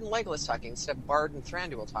are Bard and Legolas talking instead of Bard and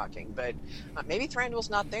Thranduil talking? But maybe Thranduil's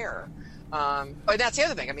not there. But that's the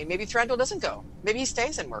other thing. I mean, maybe Thranduil doesn't go. Maybe he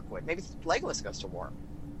stays in Mirkwood. Maybe Legolas goes to war,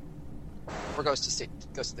 or goes to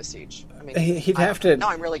the siege. I mean, he'd have to. Now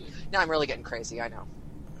I'm really getting crazy. I know.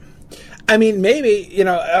 I mean, maybe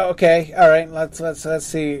Okay, all right. Let's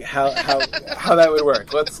see how that would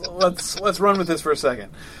work. Let's run with this for a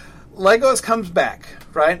second. Legolas comes back,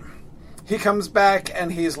 right? He comes back and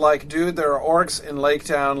he's like, dude, there are orcs in Lake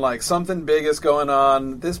Town. Like, something big is going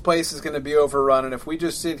on. This place is going to be overrun. And if we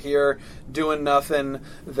just sit here doing nothing,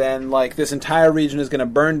 then, like, this entire region is going to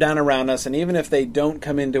burn down around us. And even if they don't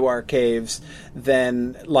come into our caves,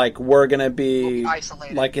 then, like, we're going to be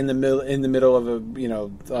isolated. Like, in the middle of a, you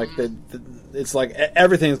know, like, it's like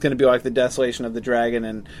everything's going to be like the desolation of the dragon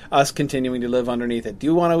and us continuing to live underneath it. Do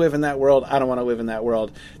you want to live in that world? I don't want to live in that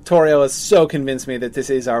world. Toriel has so convinced me that this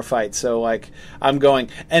is our fight. So, like, I'm going.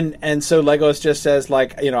 And so Legolas just says,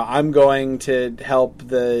 like, you know, I'm going to help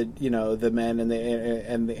the, you know, the men and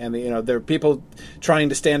the you know, there are people trying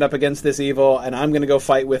to stand up against this evil, and I'm going to go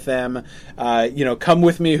fight with them. You know, come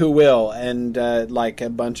with me who will. And, like, a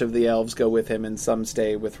bunch of the elves go with him, and some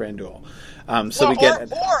stay with Thranduil.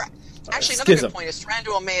 Actually, another good point is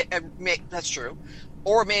Thranduil may that's true,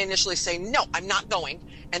 or may initially say, no, I'm not going,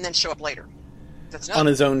 and then show up later. That's on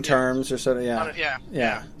his own terms or something, yeah.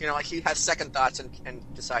 Yeah. You know, like he has second thoughts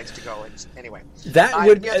and decides to go. Anyway.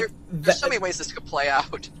 There's so many ways this could play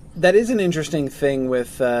out. That is an interesting thing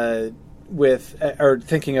with or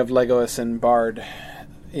thinking of Legolas and Bard,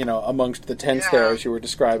 you know, amongst the tents there, as you were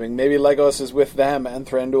describing. Maybe Legolas is with them and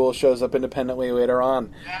Thranduil shows up independently later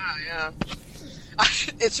on. Yeah.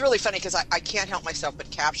 It's really funny because I can't help myself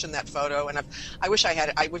but caption that photo, and I wish I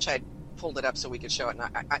had pulled it up so we could show it.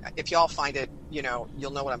 And if y'all find it, you know,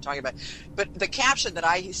 you'll know what I'm talking about. But the caption that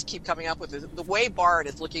I keep coming up with is the way Bard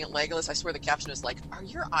is looking at Legolas. I swear the caption is like, "Are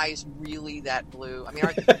your eyes really that blue? I mean,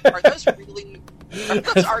 are those really? Are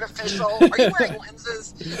those artificial? Are you wearing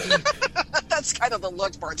lenses?" That's kind of the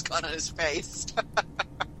look Bard's got on his face.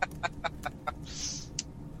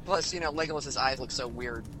 Plus, you know, Legolas's eyes look so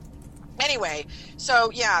weird. Anyway,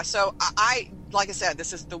 so I like I said,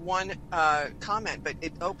 this is the one comment, but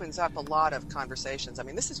it opens up a lot of conversations. I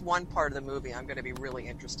mean, this is one part of the movie I'm going to be really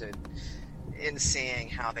interested in seeing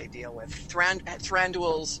how they deal with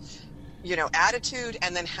Thranduil's, you know, attitude,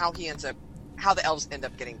 and then how the elves end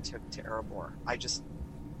up getting to Erebor.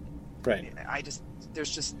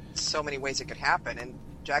 There's just so many ways it could happen, and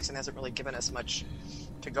Jackson hasn't really given us much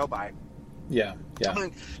to go by. Yeah. I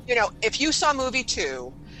mean, you know, if you saw movie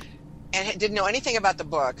 2 and didn't know anything about the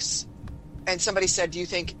books, and somebody said, do you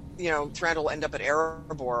think, you know, Thranduil will end up at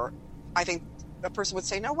Erebor? I think a person would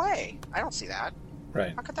say, no way. I don't see that.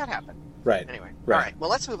 Right. How could that happen? Right. Anyway. Right. All right. Well,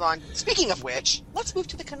 let's move on. Speaking of which, let's move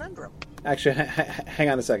to the conundrum. Actually, hang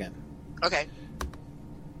on a second. Okay.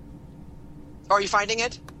 Oh, are you finding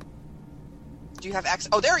it? Do you have access?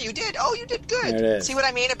 Oh, there you did. Oh, you did good. There it is. See what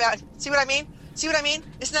I mean?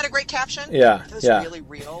 Isn't that a great caption? Yeah. That's really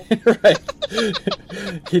real. Right.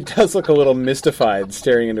 He does look a little mystified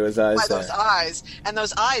staring into his eyes. Those eyes. And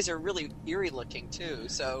those eyes are really eerie looking, too.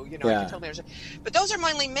 So, you know, I can totally understand. But those are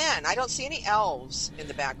mainly men. I don't see any elves in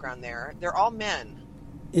the background there. They're all men.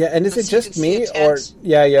 Yeah, and is it just me, or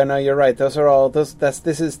no, you're right. Those are all this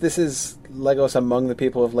is Legolas among the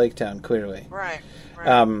people of Lake Town, clearly. Right.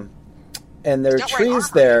 And there are trees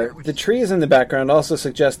there. The trees in the background also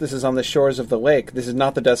suggest this is on the shores of the lake. This is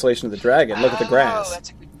not the desolation of the dragon. Look at the grass. Oh, that's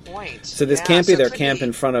a good point. So this can't be their camp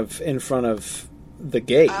in front of the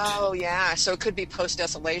gate. Oh, yeah. So it could be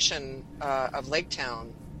post-desolation of Lake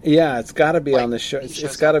Town. Yeah, it's got to be on the shore.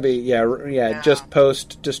 It's got to be, just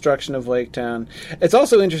post-destruction of Lake Town. It's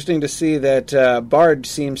also interesting to see that Bard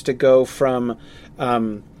seems to go from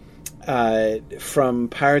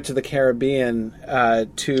Pirates of the Caribbean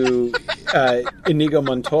to Inigo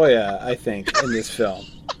Montoya, I think, in this film.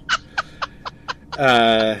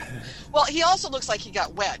 Well, he also looks like he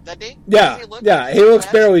got wet, doesn't he? He looks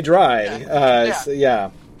barely dry. I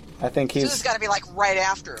think he's... So this has got to be like right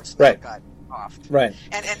after Smaug got off. Right.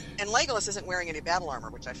 And Legolas isn't wearing any battle armor,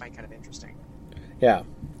 which I find kind of interesting. Yeah.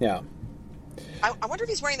 I wonder if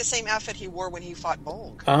he's wearing the same outfit he wore when he fought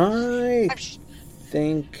Bolg. I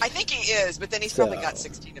think he is, but then he's probably got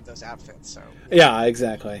 16 of those outfits. So yeah,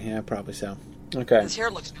 exactly. Yeah, probably so. Okay. His hair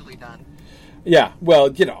looks newly done. Yeah.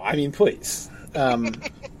 Well, you know, I mean, please.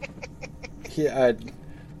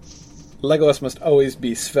 Legolas must always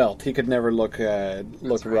be svelte. He could never look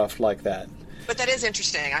rough like that. But that is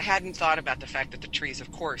interesting. I hadn't thought about the fact that the trees, of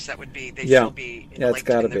course, that would be still be in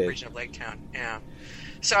the region of Lake Town. Yeah.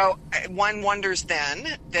 So one wonders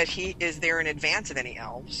then that he is there in advance of any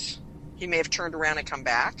elves. He may have turned around and come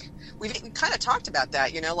back. We kind of talked about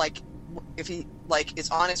that, you know, like if he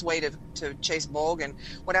is on his way to chase Bolg, and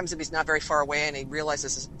what happens if he's not very far away and he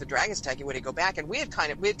realizes the dragon's attacking? Would he go back? And we had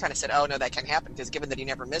kind of said, oh no, that can't happen, because given that he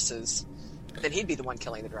never misses, then he'd be the one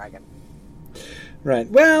killing the dragon. Right.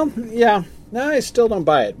 Well, yeah. No, I still don't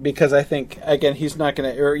buy it, because I think, again, he's not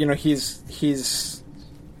going to, or, you know, he's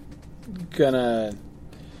going to,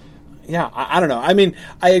 Yeah, I don't know. I mean,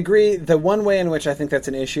 I agree. The one way in which I think that's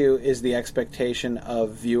an issue is the expectation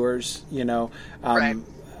of viewers, Right.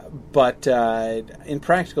 But in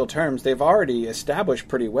practical terms, they've already established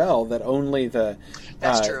pretty well that only the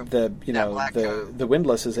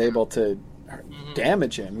windlass is able to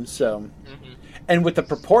damage him. So, and with the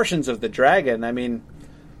proportions of the dragon, I mean,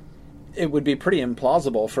 it would be pretty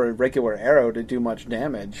implausible for a regular arrow to do much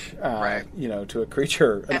damage, to a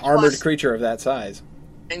creature, an armored creature of that size.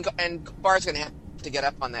 And Bard's going to have to get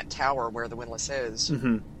up on that tower where the windlass is,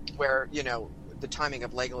 where, the timing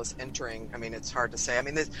of Legolas entering, I mean, it's hard to say. I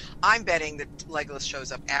mean, I'm betting that Legolas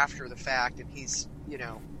shows up after the fact, and he's,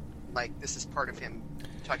 this is part of him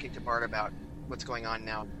talking to Bard about what's going on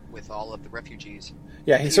now with all of the refugees.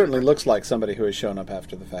 Yeah, he certainly looks like somebody who has shown up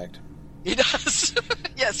after the fact. He does.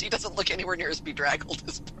 Yes, he doesn't look anywhere near as bedraggled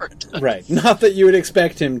as Bard does. Right. Not that you would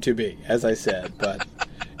expect him to be, as I said, but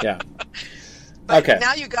yeah. But okay.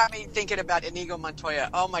 Now you got me thinking about Inigo Montoya.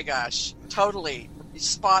 Oh my gosh, totally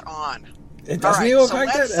spot on. Doesn't he look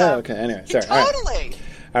like that? Oh, okay. Anyway, sorry. Totally.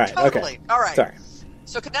 All right. Totally. Okay. All right. Sorry.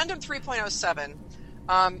 So, Conundrum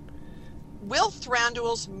 3.07. Will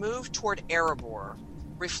Thranduil's move toward Erebor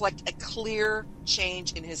reflect a clear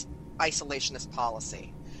change in his isolationist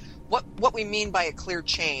policy? What we mean by a clear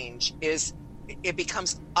change is it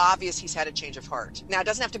becomes obvious he's had a change of heart. Now, it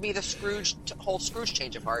doesn't have to be the whole Scrooge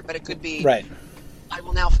change of heart, but it could be. Right. I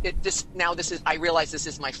will I realize this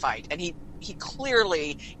is my fight, and he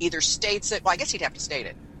clearly either states it. Well, I guess he'd have to state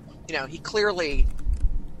it. He clearly,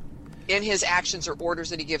 in his actions or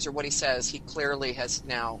orders that he gives or what he says, he clearly has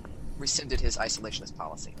now rescinded his isolationist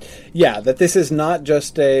policy. Yeah, that this is not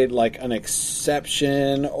just an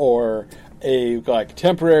exception or a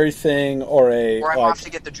temporary thing or I'm off to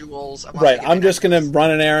get the jewels. I'm just going to run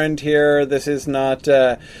an errand here. This is not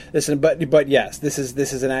but yes, this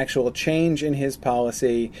is an actual change in his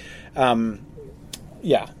policy.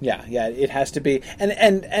 Yeah. It has to be,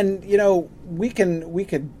 and we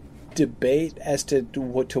could debate as to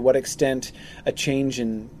what extent a change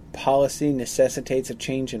in policy necessitates a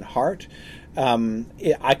change in heart.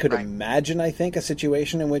 I could imagine, I think, a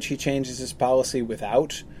situation in which he changes his policy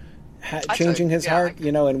without changing his heart,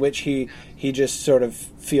 in which he just sort of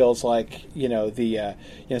feels like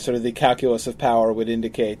sort of the calculus of power would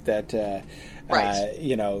indicate that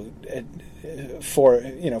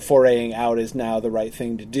foraying out is now the right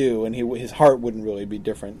thing to do, and his heart wouldn't really be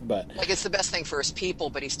different, but it's the best thing for his people,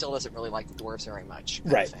 but he still doesn't really like the dwarves very much.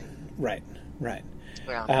 Right.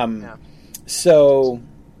 Yeah. So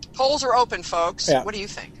polls are open, folks. Yeah. What do you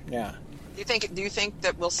think? Yeah. Do you think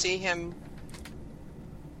that we'll see him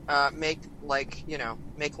make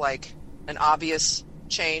an obvious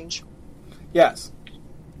change? Yes.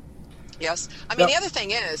 Yes. I mean, the other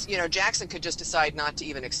thing is, Jackson could just decide not to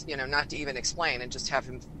even explain and just have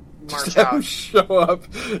him march out. Him show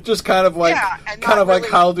up, just kind of like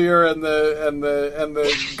Haldir and the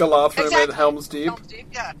Galathrim exactly. at Helm's Deep.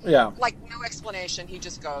 Yeah. Like no explanation. He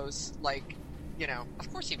just goes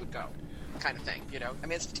of course he would go. Kind of thing, I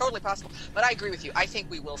mean, it's totally possible. But I agree with you. I think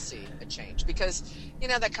we will see a change because,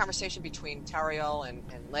 that conversation between Tauriel and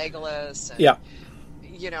Legolas. And,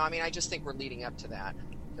 I mean, I just think we're leading up to that.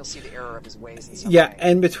 He'll see the error of his ways. In some way.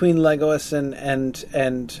 And between Legolas and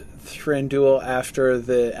Thranduil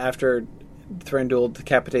after Thranduil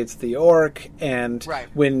decapitates the orc, and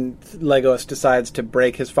when Legolas decides to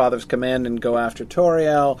break his father's command and go after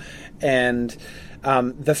Tauriel, and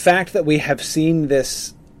the fact that we have seen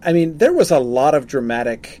this. I mean, there was a lot of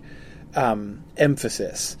dramatic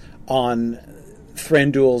emphasis on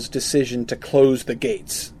Thranduil's decision to close the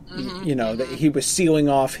gates. That he was sealing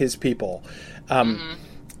off his people.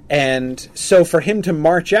 And so for him to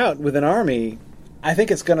march out with an army, I think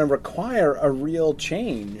it's going to require a real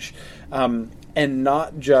change, and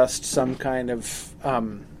not just some kind of... I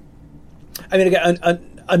mean, again,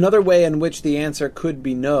 another way in which the answer could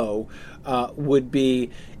be no would be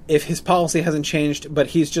if his policy hasn't changed, but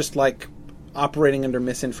he's just operating under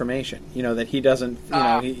misinformation. That he doesn't,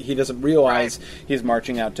 he doesn't realize he's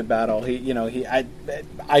marching out to battle.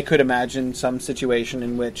 I could imagine some situation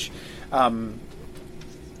in which,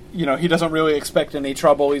 he doesn't really expect any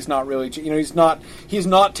trouble. He's not really, he's not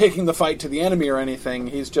taking the fight to the enemy or anything.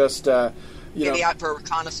 He's just, maybe out for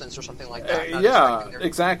reconnaissance or something like that.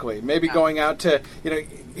 Exactly. Maybe going out to,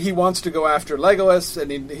 he wants to go after Legolas,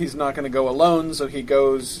 and he's not going to go alone, so he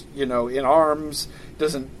goes, in arms.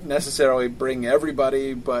 Doesn't necessarily bring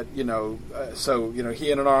everybody, but, he and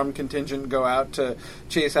an armed contingent go out to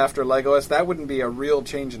chase after Legolas. That wouldn't be a real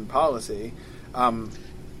change in policy. But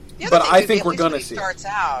I think we're going to see it.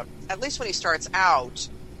 At least when he starts out,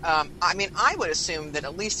 I mean, I would assume that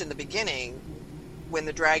at least in the beginning, when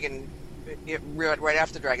the dragon, right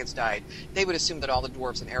after the dragons died, they would assume that all the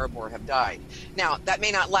dwarves in Erebor have died. Now, that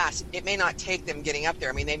may not last. It may not take them getting up there.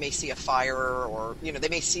 I mean, they may see a fire or, they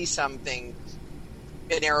may see something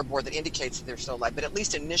in Erebor that indicates that they're still alive. But at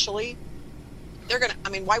least initially, they're going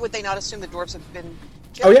to, why would they not assume the dwarves have been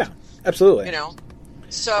killed? Oh, yeah, absolutely.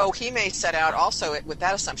 So he may set out also with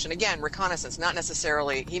that assumption. Again, reconnaissance,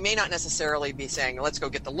 he may not necessarily be saying, let's go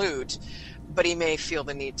get the loot, but he may feel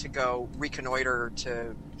the need to go reconnoiter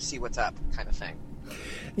to see what's up, kind of thing.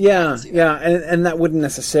 Yeah, and that wouldn't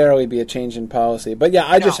necessarily be a change in policy. But yeah,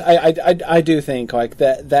 I do think like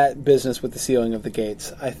that business with the sealing of the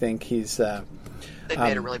gates, I think he's... They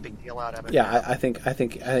made a really big deal out of it. Yeah, I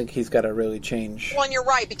think he's got to really change. Well, and you're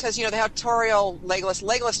right, because they have Tauriel, Legolas.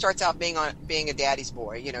 Legolas starts out being a daddy's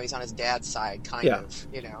boy. He's on his dad's side, kind of.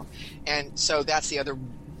 And so that's the other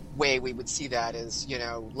way we would see that is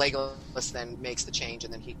Legolas then makes the change,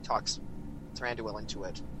 and then he talks Thranduil into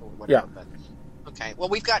it or whatever. Yeah. But okay, well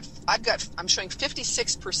I'm showing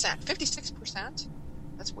 56%. 56%?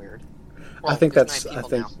 That's weird. Well, I think that's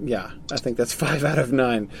 5 out of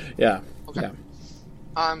 9. Yeah. Okay. Yeah.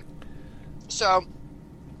 So,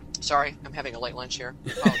 sorry, I'm having a late lunch here.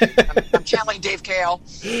 I'm channeling Dave Kale.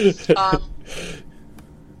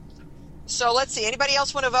 So let's see. Anybody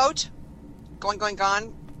else want to vote? Going,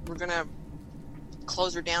 gone. We're going to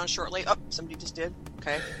close her down shortly. Oh, somebody just did.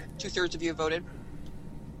 Okay. 2/3 of you voted.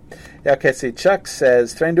 Yeah, okay, see, Chuck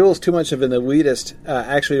says, Thranduil is too much of an elitist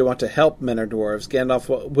actually to want to help men or dwarves. Gandalf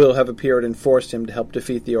will have appeared and forced him to help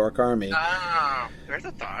defeat the orc army. Oh, there's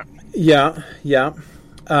a thought. Yeah.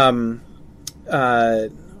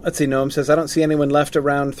 Let's see, Noam says, I don't see anyone left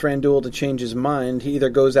around Thranduil to change his mind. He either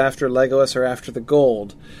goes after Legolas or after the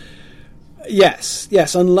gold. Yes,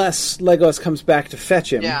 unless Legolas comes back to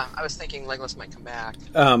fetch him. Yeah, I was thinking Legolas might come back.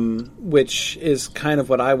 Which is kind of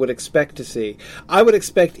what I would expect to see. I would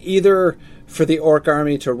expect either for the orc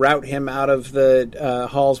army to rout him out of the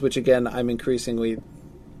halls, which again I'm increasingly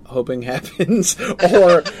hoping happens,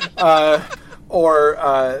 or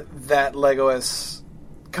that Legolas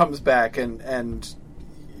comes back and And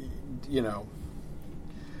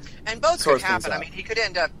both could happen. He could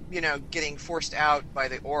end up, getting forced out by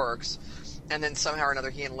the orcs, and then somehow or another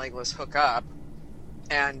he and Legolas hook up,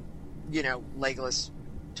 and, Legolas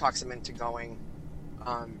talks him into going,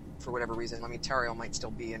 for whatever reason. Tauriel might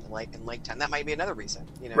still be in Lake Town. That might be another reason,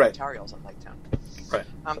 right. Tauriel's in Lake Town. Right.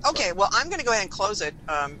 Okay, right. Well, I'm going to go ahead and close it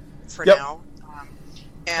for now.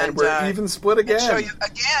 And we're even split again. And show you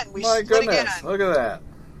again. We My split goodness, again. Look at that.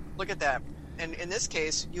 Look at that. And in this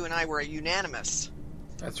case, you and I were unanimous.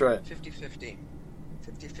 That's right. 50-50.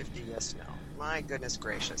 50-50 yes, no. My goodness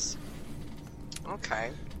gracious.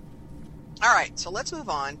 Okay. All right, so let's move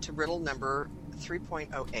on to riddle number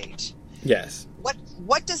 3.08. Yes.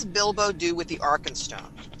 What does Bilbo do with the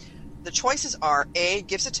Arkenstone? The choices are A,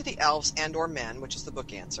 gives it to the elves and or men, which is the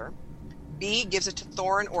book answer. B, gives it to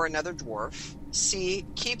Thorin or another dwarf. C,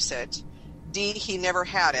 keeps it. D, he never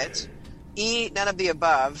had it. E, none of the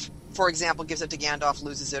above. For example, gives it to Gandalf,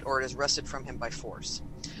 loses it, or it is wrested from him by force.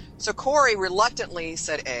 So Corey reluctantly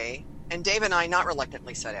said A, and Dave and I not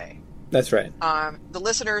reluctantly said A. That's right. The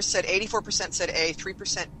listeners said 84% said A,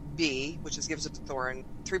 3% B, which is gives it to Thorin,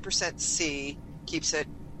 3% C, keeps it,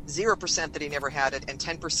 0% that he never had it, and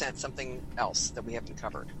 10% something else that we haven't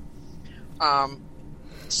covered.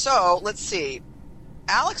 So let's see.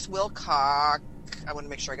 Alex Wilcock, I want to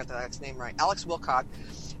make sure I got that name right. Alex Wilcock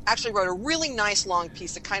actually wrote a really nice long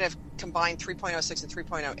piece that kind of combined 3.06 and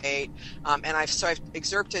 3.08, and I've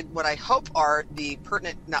excerpted what I hope are the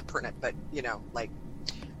not pertinent, but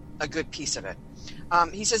a good piece of it.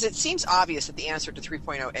 He says, it seems obvious that the answer to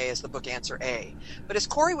 3.0A is the book answer A. But as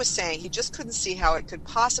Corey was saying, he just couldn't see how it could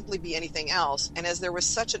possibly be anything else. And as there was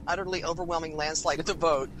such an utterly overwhelming landslide of the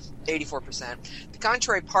vote, 84%, the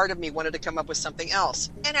contrary part of me wanted to come up with something else.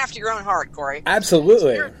 And after your own heart, Corey.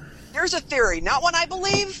 Absolutely. So here's a theory. Not one I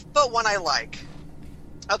believe, but one I like.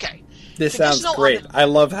 Okay. This sounds great. I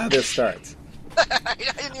love how this starts.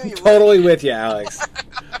 I knew you would. Totally with you, Alex.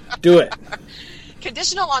 Do it.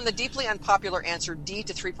 Conditional on the deeply unpopular answer D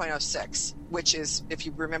to 3.06, which is, if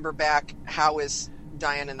you remember back, how is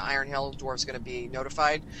Diane and the Iron Hill dwarves going to be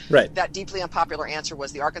notified? Right. That deeply unpopular answer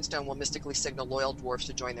was the Arkenstone will mystically signal loyal dwarves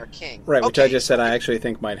to join their king. Right, which I just said I actually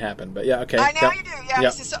think might happen. But yeah, okay. I know you do. Yeah.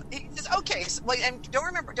 Yep. He says, okay. So, and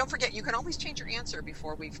don't forget, you can always change your answer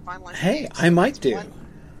before we finalize. Hey, I might do.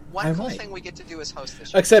 One cool thing we get to do as host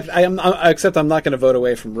this year. Except I'm not going to vote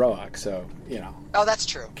away from Roach, so Oh, that's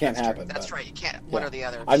true. Can't happen. That's right. You can't one or the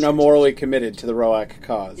other. I'm not morally committed to the Roach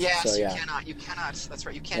cause. Yes, so, yeah. You cannot. That's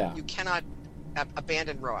right. You can't. Yeah. You cannot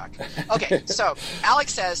abandoned Roach. Okay, so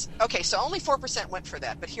Alex says, okay, so only 4% went for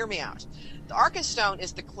that, but hear me out. The Arkenstone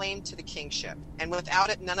is the claim to the kingship, and without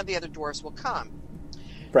it, none of the other dwarves will come.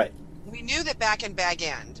 Right. We knew that back in Bag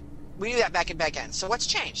End. So what's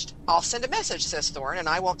changed? I'll send a message, says Thorin, and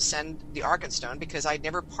I won't send the Arkenstone because I'd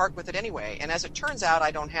never part with it anyway. And as it turns out, I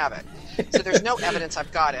don't have it. So there's no evidence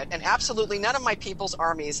I've got it. And absolutely none of my people's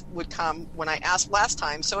armies would come when I asked last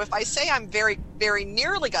time. So if I say I'm very, very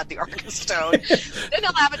nearly got the Arkenstone, then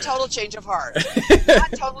I'll have a total change of heart.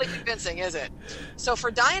 Not totally convincing, is it? So for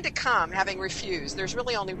Dain to come, having refused, there's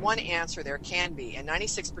really only one answer there can be. And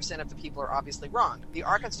 96% of the people are obviously wrong. The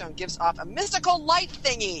Arkenstone gives off a mystical light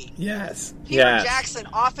thingy. Yes. Peter Jackson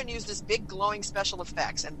often used this big glowing special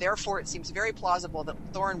effects, and therefore it seems very plausible that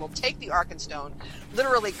Thorin will take the Arkenstone,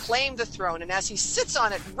 literally claim the throne, and as he sits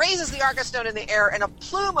on it, raises the Arkenstone in the air, and a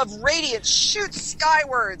plume of radiance shoots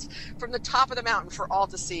skywards from the top of the mountain for all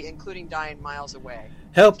to see, including Dain miles away.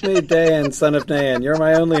 Help me, Dain, son of Nain. You're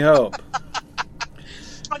my only hope.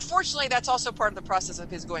 Unfortunately, that's also part of the process of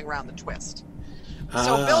his going around the twist.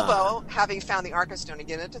 So Bilbo, having found the Arkenstone and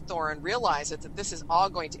given it to Thorin, realizes that this is all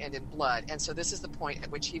going to end in blood, and so this is the point at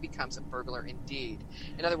which he becomes a burglar indeed.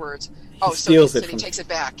 In other words, he takes it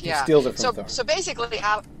back. Yeah. He steals it from Thorin. So basically,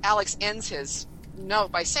 Alex ends his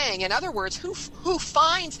note by saying, in other words, who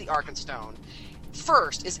finds the Arkenstone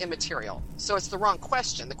first is immaterial. So it's the wrong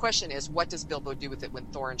question. The question is, what does Bilbo do with it when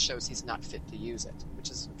Thorin shows he's not fit to use it? Which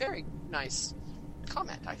is a very nice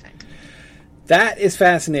comment, I think. That is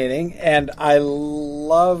fascinating, and I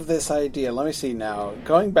love this idea. Let me see now.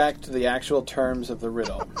 Going back to the actual terms of the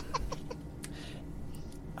riddle.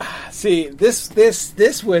 See, this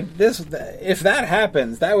would if that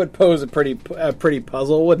happens, that would pose a pretty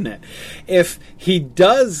puzzle, wouldn't it? If he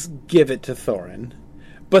does give it to Thorin,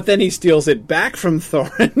 but then he steals it back from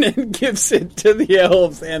Thorin and gives it to the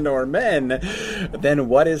elves and or men, then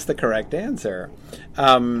what is the correct answer?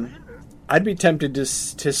 I'd be tempted to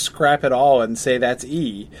scrap it all and say that's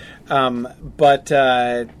E, but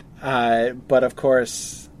of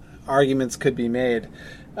course arguments could be made.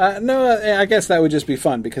 No, I guess that would just be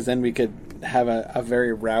fun because then we could have a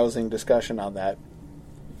very rousing discussion on that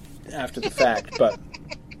after the fact. But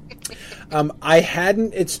I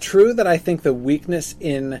hadn't. It's true that I think the weakness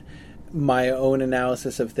in my own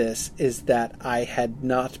analysis of this is that I had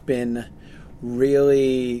not been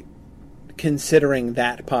really considering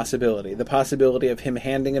that possibility, the possibility of him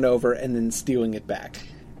handing it over and then stealing it back.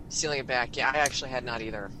 Yeah, I actually had not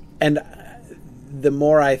either. And the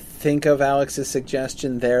more I think of Alex's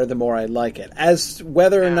suggestion there, the more I like it. As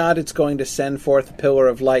whether or not it's going to send forth a pillar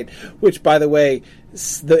of light, which, by the way,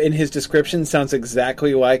 in his description sounds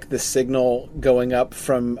exactly like the signal going up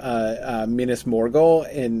from Minas Morgul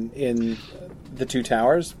in the Two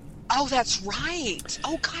Towers. Oh, that's right.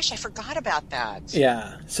 Oh, gosh, I forgot about that.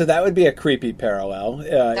 Yeah, so that would be a creepy parallel,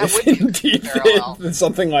 if indeed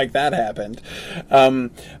something like that happened.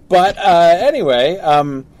 But anyway,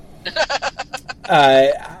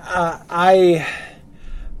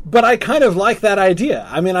 but I kind of like that idea.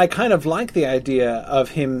 I mean, I kind of like the idea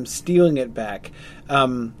of him stealing it back.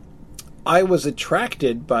 I was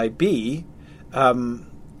attracted by B,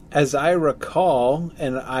 as I recall,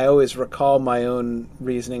 and I always recall my own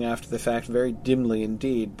reasoning after the fact very dimly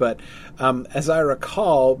indeed, but as I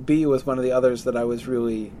recall, B was one of the others that I was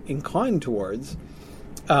really inclined towards,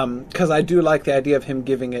 because I do like the idea of him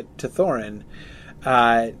giving it to Thorin.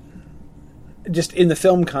 Just in the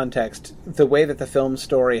film context, the way that the film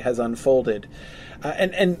story has unfolded.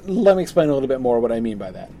 And let me explain a little bit more what I mean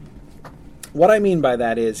by that. What I mean by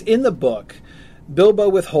that is, in the book, Bilbo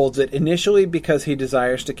withholds it initially because he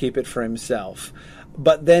desires to keep it for himself,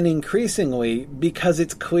 but then increasingly because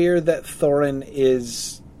it's clear that Thorin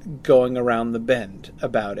is going around the bend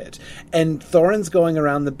about it. And Thorin's going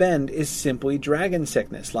around the bend is simply dragon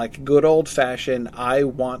sickness, like good old-fashioned, I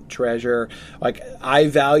want treasure, like, I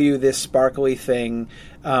value this sparkly thing.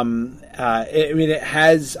 It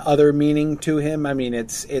has other meaning to him. I mean,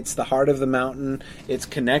 it's the heart of the mountain. It's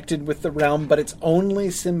connected with the realm, but it's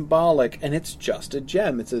only symbolic, and it's just a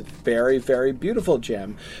gem. It's a very, very beautiful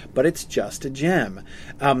gem, but it's just a gem.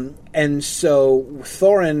 And so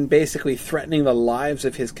Thorin basically threatening the lives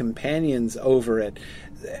of his companions over it,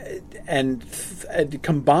 and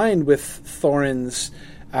combined with Thorin's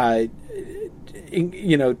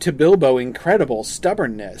to Bilbo, incredible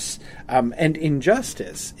stubbornness and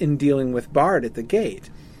injustice in dealing with Bard at the gate,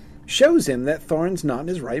 shows him that Thorin's not in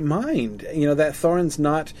his right mind. That Thorin's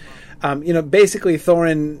not, basically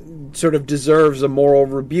Thorin sort of deserves a moral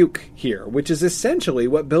rebuke here, which is essentially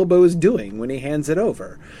what Bilbo is doing when he hands it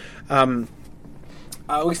over. At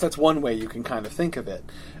least that's one way you can kind of think of it.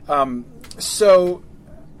 So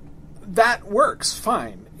that works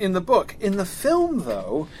fine in the book. In the film,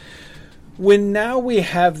 though, when now we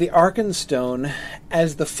have the Arkenstone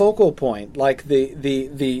as the focal point, like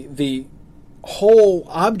the whole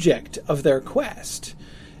object of their quest,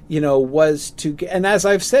 was to get, and as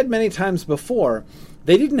I've said many times before,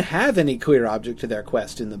 they didn't have any clear object to their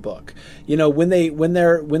quest in the book. When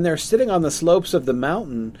they're sitting on the slopes of the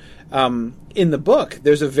mountain, in the book,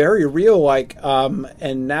 there's a very real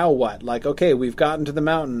and now what? Okay, we've gotten to the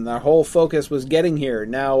mountain. Our whole focus was getting here.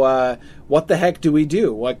 Now, what the heck do we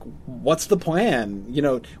do? What's the plan?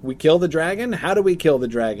 We kill the dragon? How do we kill the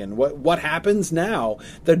dragon? What happens now?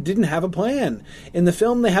 They didn't have a plan. In the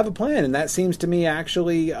film, they have a plan, and that seems to me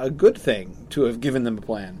actually a good thing to have given them a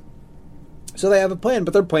plan. So they have a plan,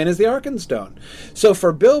 but their plan is the Arkenstone. So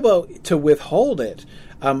for Bilbo to withhold it,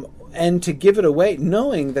 and to give it away,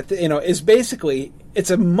 knowing that, is basically, it's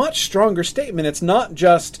a much stronger statement. It's not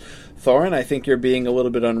just, Thorin, I think you're being a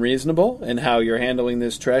little bit unreasonable in how you're handling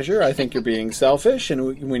this treasure. I think you're being selfish,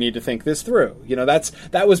 and we need to think this through.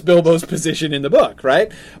 That was Bilbo's position in the book,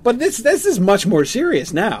 right? But this is much more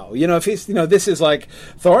serious now. If he's, this is like,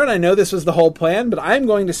 Thorin, I know this was the whole plan, but I'm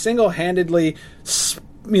going to single-handedly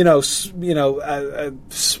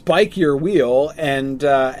spike your wheel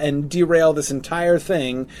and derail this entire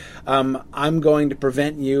thing. I'm going to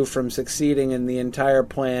prevent you from succeeding in the entire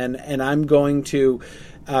plan, and I'm going to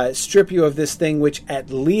strip you of this thing, which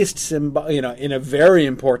at least in a very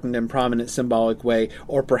important and prominent symbolic way,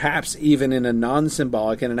 or perhaps even in a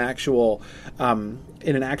non-symbolic, in an actual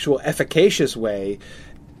efficacious way,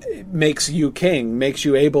 makes you king, makes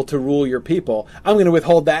you able to rule your people. I'm going to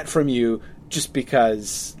withhold that from you. Just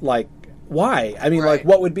because, why? I mean, right.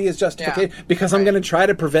 What would be his justification? Yeah. Because I'm going to try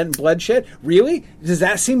to prevent bloodshed? Really? Does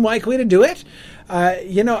that seem likely to do it?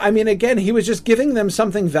 Again, he was just giving them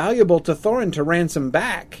something valuable to Thorin to ransom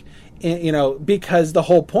back, because the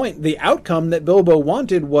whole point, the outcome that Bilbo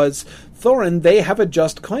wanted was, Thorin, they have a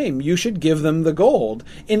just claim. You should give them the gold.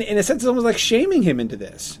 In a sense, it's almost like shaming him into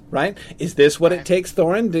this, right? Is this what it takes,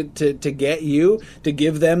 Thorin, to get you, to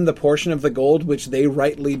give them the portion of the gold which they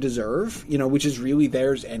rightly deserve, which is really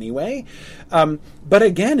theirs anyway? But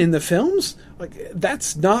again, in the films,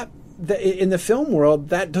 that's not, in the film world,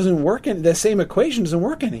 that doesn't work, the same equation doesn't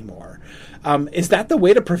work anymore. Is that the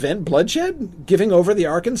way to prevent bloodshed? Giving over the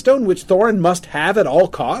Arkenstone, which Thorin must have at all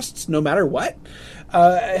costs, no matter what?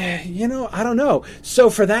 I don't know. So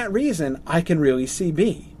for that reason, I can really see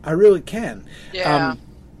B. I really can. Yeah.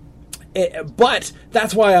 But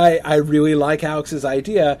that's why I really like Alex's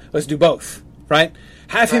idea. Let's do both, right?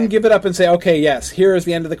 Have him give it up and say, okay, yes, here is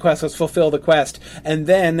the end of the quest. Let's fulfill the quest. And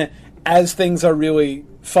then, as things are really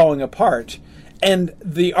falling apart, and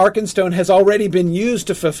the Arkenstone has already been used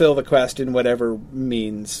to fulfill the quest in whatever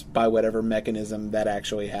means, by whatever mechanism that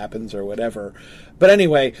actually happens or whatever. But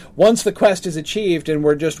anyway, once the quest is achieved and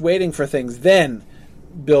we're just waiting for things, then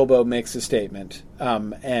Bilbo makes a statement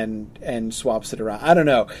and swaps it around. I don't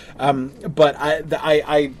know. But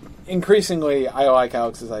I increasingly I like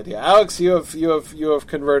Alex's idea. Alex, you have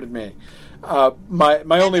converted me. My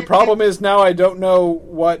only problem is now I don't know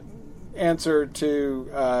what answer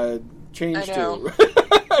to change to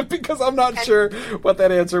because I'm not sure what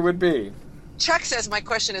that answer would be. Chuck says, my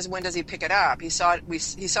question is, when does he pick it up? He saw it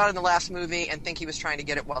in the last movie and think he was trying to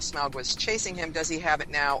get it while Smaug was chasing him. Does he have it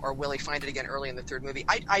now, or will he find it again early in the third movie?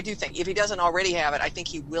 I do think, if he doesn't already have it, I think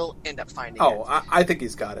he will end up finding it. I think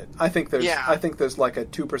he's got it. I think there's like a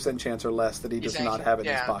 2% chance or less that he does not have it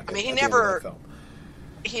in his pocket. I mean,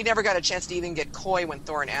 he never got a chance to even get coy when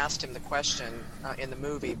Thorin asked him the question in the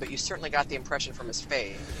movie, but you certainly got the impression from his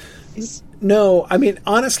face. No, I mean,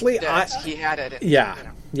 honestly, he had it.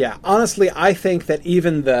 Yeah. Honestly, I think that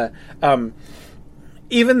even the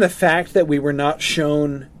fact that we were not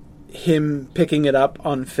shown him picking it up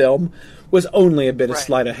on film was only a bit of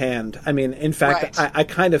sleight of hand. I mean, in fact, I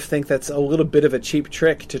kind of think that's a little bit of a cheap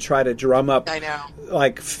trick to try to drum up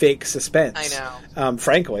like fake suspense. I know.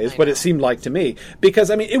 Frankly, is what it seemed like to me. Because,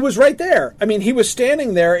 I mean, it was right there. I mean, he was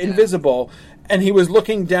standing there invisible, and he was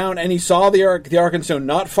looking down, and he saw the Arkenstone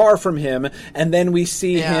not far from him, and then we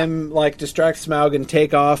see him like distract Smaug and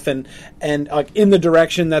take off, and like in the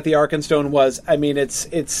direction that the Arkenstone was. I mean, I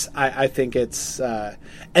think it's,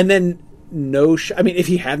 and then I mean, if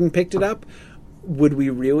he hadn't picked it up, would we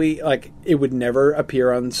really it would never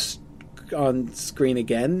appear on on screen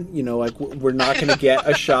again. You know, like we're not going to get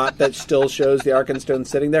a shot that still shows the Arkenstone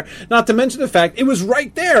sitting there. Not to mention the fact it was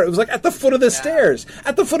right there. It was like at the foot of the stairs.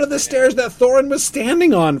 At the foot of the stairs that Thorin was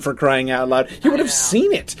standing on, for crying out loud. He would have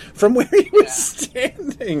seen it from where he was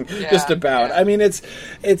standing, just about. Yeah. I mean,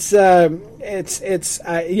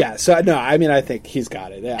 So no, I mean, I think he's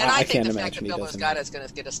got it. And I think can't the fact imagine that he Bilbo's doesn't. got it is going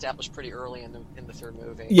to get established pretty early in the third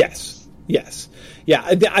movie. Yes. Yeah.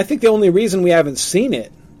 I think the only reason we haven't seen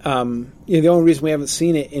it, the only reason we haven't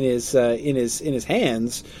seen it in his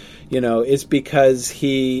hands, you know, is because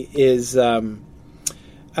he is.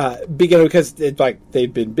 Because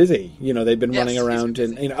they've been busy, you know, they've been running around,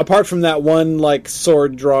 and you know, apart from that one like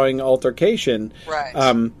sword drawing altercation,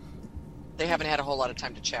 right? They haven't had a whole lot of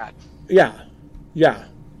time to chat. Yeah,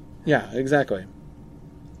 exactly.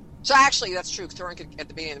 So actually, that's true. Thorin could, at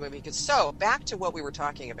the beginning of the movie, so back to what we were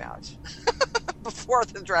talking about before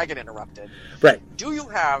the dragon interrupted. Right. Do you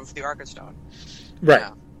have the Arkenstone? Right.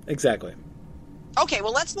 Yeah. Exactly. Okay.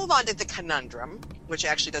 Well, let's move on to the conundrum, which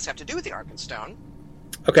actually does have to do with the Arkenstone.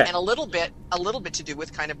 Okay. And a little bit to do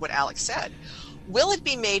with kind of what Alex said. Will it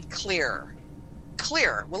be made clear?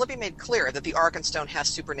 Will it be made clear that the Arkenstone has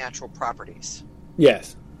supernatural properties?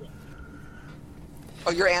 Yes.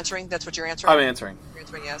 Oh, you're answering? That's what you're answering? I'm answering. You're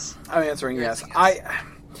answering yes? I'm answering yes.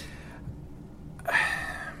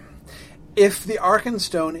 If the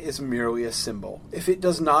Arkenstone is merely a symbol, if it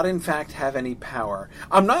does not in fact have any power,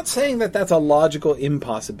 I'm not saying that that's a logical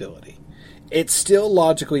impossibility. It's still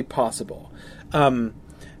logically possible.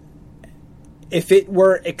 If it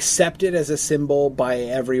were accepted as a symbol by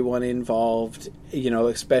everyone involved, you know,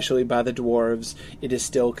 especially by the dwarves, it is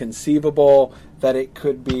still conceivable that it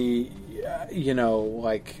could be, you know,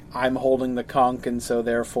 like, I'm holding the conch and so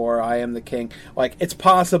therefore I am the king. Like, it's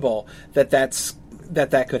possible that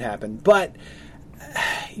that could happen. But,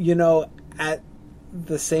 you know, at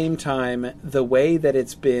the same time, the way that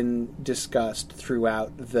it's been discussed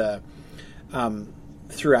throughout the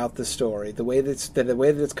story, the way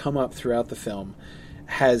that it's come up throughout the film,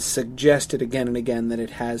 has suggested again and again that it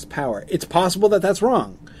has power. It's possible that that's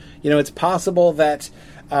wrong. You know, it's possible that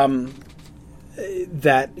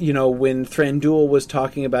you know, when Thranduil was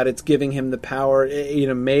talking about it's giving him the power, you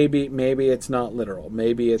know, maybe it's not literal.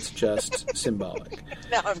 Maybe it's just symbolic.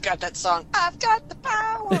 Now I've got that song. I've got the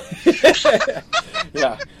power.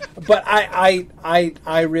 Yeah, but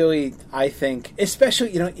I really think,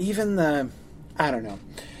 especially, you know, even I don't know.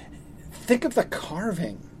 Think of the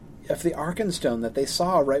carving of the Arkenstone that they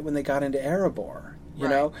saw right when they got into Erebor, you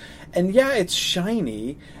know? And yeah, it's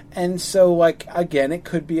shiny, and so, like, again, it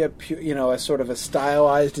could be a sort of a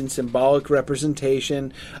stylized and symbolic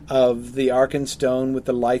representation of the Arkenstone with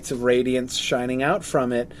the lights of radiance shining out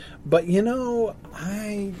from it, but, you know,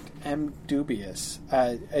 I am dubious.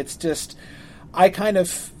 It's just, I kind of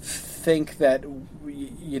think that,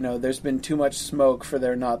 you know, there's been too much smoke for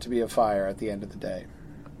there not to be a fire at the end of the day.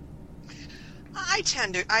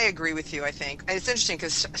 I agree with you, I think. And it's interesting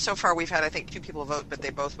because so far we've had, I think, 2 people vote, but they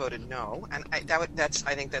both voted no. And I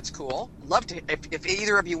think that's cool. Love to, if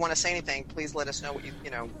either of you want to say anything, please let us know what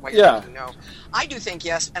what you're thinking no. I do think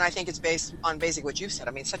yes, and I think it's based on basically what you've said.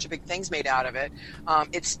 I mean, such a big thing's made out of it.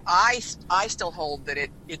 I still hold that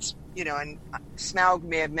it's, you know, and Smaug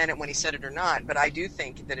may have meant it when he said it or not, but I do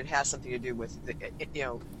think that it has something to do with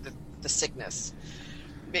the sickness.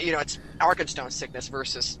 You know, it's Arkenstone sickness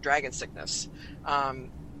versus dragon sickness. I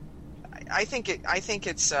think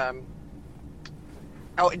it's.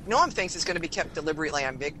 Noam thinks it's going to be kept deliberately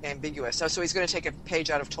ambiguous. So he's going to take a page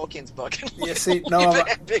out of Tolkien's book. And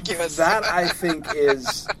ambiguous. That I think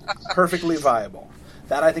is perfectly viable.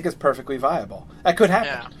 That could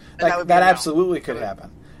happen. Yeah. That absolutely could happen.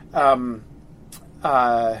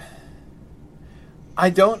 I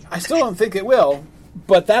still don't think it will.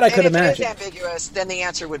 But that I could imagine. If it is ambiguous, then the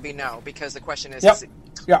answer would be no, because the question is,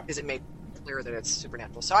 is it made clear that it's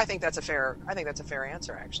supernatural? So I think that's a fair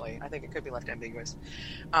answer. Actually, I think it could be left ambiguous.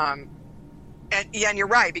 And you're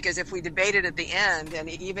right, because if we debate it at the end, and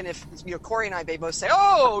even if Corey and I may both say,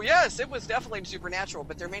 "Oh, yes, it was definitely supernatural,"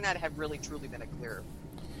 but there may not have really truly been a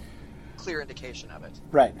clear indication of it.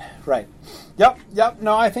 Right. Yep.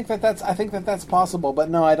 No, I think that's possible, but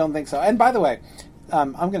no, I don't think so. And by the way,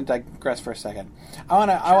 I'm going to digress for a second.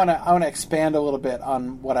 I want to expand a little bit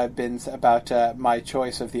on what I've been about my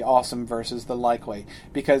choice of the awesome versus the likely,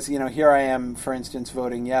 because here I am, for instance,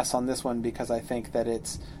 voting yes on this one because I think that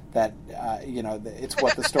it's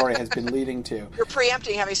what the story has been leading to. You're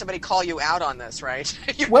preempting having somebody call you out on this, right?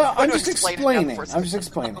 I'm just explaining.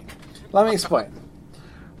 Let me explain.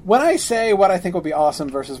 When I say what I think will be awesome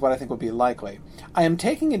versus what I think will be likely, I am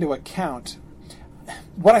taking into account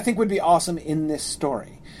what I think would be awesome in this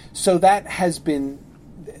story. So that has been,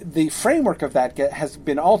 the framework of that has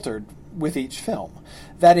been altered with each film.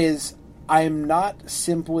 That is, I'm not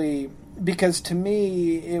simply, because to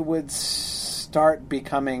me it would start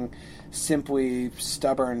becoming simply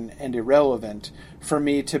stubborn and irrelevant for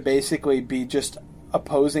me to basically be just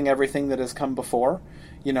opposing everything that has come before.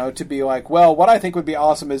 To be like, well, what I think would be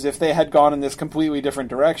awesome is if they had gone in this completely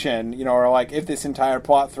different direction, or like if this entire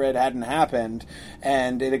plot thread hadn't happened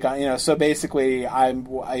and it had gone, so basically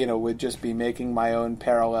would just be making my own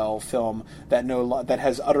parallel film that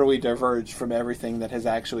has utterly diverged from everything that has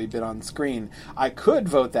actually been on screen. I could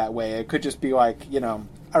vote that way. It could just be like,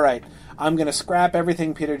 all right, I'm going to scrap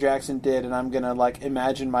everything Peter Jackson did, and I'm going to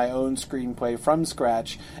imagine my own screenplay from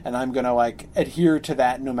scratch, and I'm going to adhere to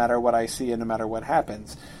that no matter what I see and no matter what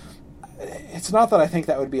happens. It's not that I think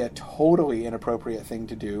that would be a totally inappropriate thing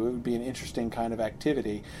to do. It would be an interesting kind of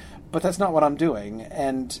activity, but that's not what I'm doing.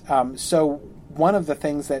 And so one of the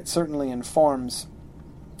things that certainly informs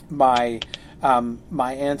my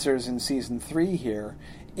answers in season 3 here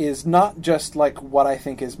is not just what I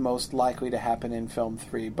think is most likely to happen in film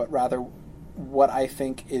 3, but rather what I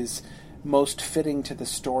think is most fitting to the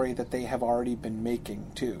story that they have already been making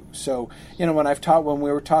too. So, when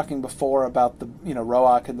we were talking before about the,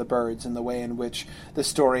 Roach and the birds and the way in which the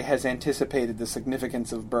story has anticipated the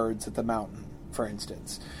significance of birds at the mountain, for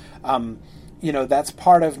instance. That's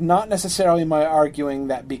part of not necessarily my arguing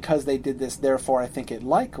that because they did this, therefore I think it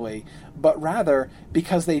likely, but rather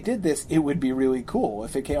because they did this, it would be really cool.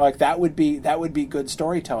 If it came that would be good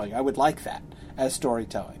storytelling. I would like that as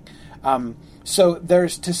storytelling. So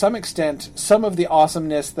there's, to some extent, some of the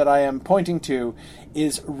awesomeness that I am pointing to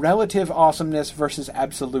is relative awesomeness versus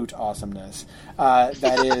absolute awesomeness.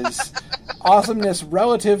 That is awesomeness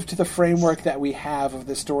relative to the framework that we have of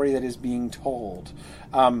the story that is being told.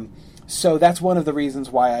 So that's one of the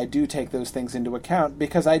reasons why I do take those things into account,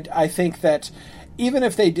 because I think that even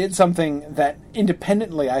if they did something that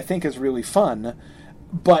independently I think is really fun,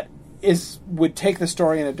 but would take the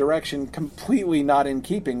story in a direction completely not in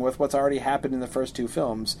keeping with what's already happened in the first 2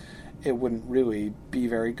 films, it wouldn't really be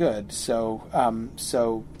very good. So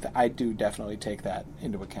I do definitely take that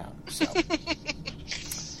into account. So.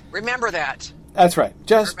 Remember that. That's right.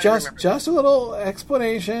 Just a little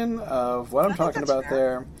explanation of what I'm talking about fair.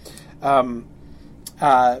 There.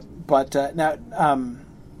 Now,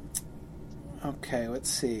 okay, let's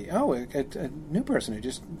see. Oh, a new person who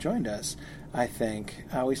just joined us, I think.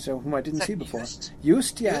 Whom I didn't see before. Just,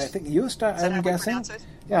 yeah, I think Just, I'm guessing.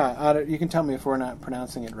 Yeah, you can tell me if we're not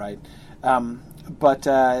pronouncing it right.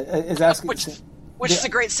 Is asking... Which is a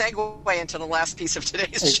great segue into the last piece of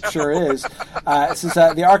today's show. It sure is. It says,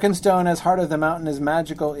 the Arkenstone as Heart of the Mountain is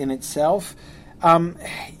magical in itself.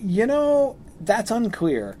 That's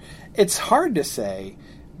unclear. It's hard to say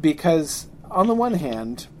because, on the one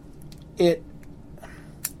hand, it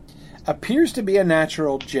appears to be a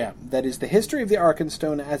natural gem. That is, the history of the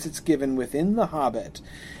Arkenstone as it's given within The Hobbit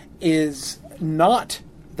is not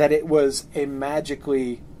that it was a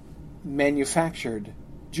magically manufactured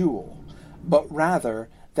jewel, but rather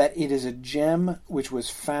that it is a gem which was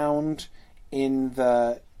found in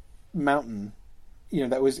the mountain.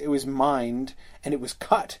 It was mined and it was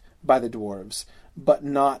cut by the dwarves, but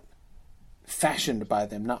not fashioned by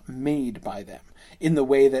them, not made by them, in the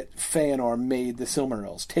way that Feanor made the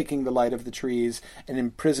Silmarils, taking the light of the trees and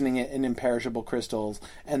imprisoning it in imperishable crystals,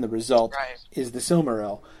 and the result is the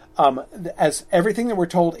Silmaril. As everything that we're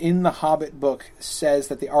told in the Hobbit book says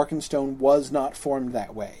that the Arkenstone was not formed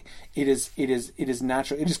that way. It is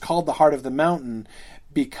natural. It is called the Heart of the Mountain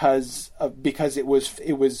because it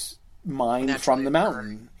was mined from the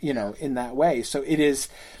mountain, in that way. So it is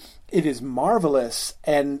marvelous,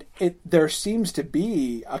 and there seems to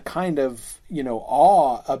be a kind of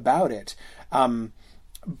awe about it,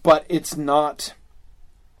 but it's not.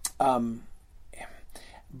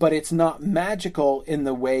 But it's not magical in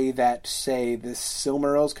the way that, say, the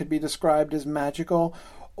Silmarils could be described as magical,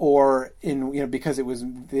 or because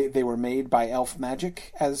they were made by elf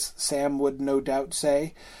magic, as Sam would no doubt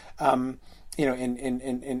say. In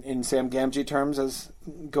Sam Gamgee terms, as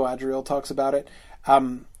Galadriel talks about it.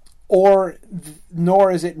 Nor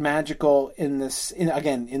is it magical in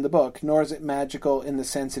the book, nor is it magical in the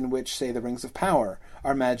sense in which, say, the Rings of Power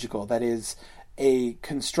are magical. That is, a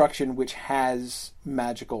construction which has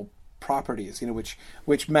magical properties,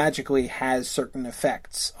 which magically has certain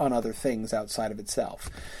effects on other things outside of itself.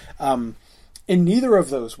 In neither of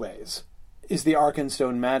those ways is the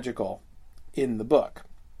Arkenstone magical in the book.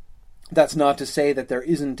 That's not to say that there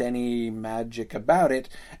isn't any magic about it,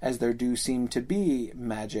 as there do seem to be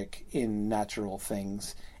magic in natural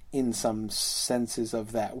things in some senses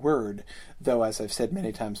of that word, though, as I've said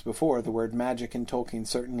many times before, the word magic in Tolkien,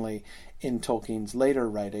 certainly in Tolkien's later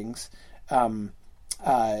writings,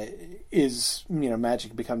 is,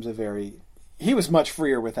 magic becomes he was much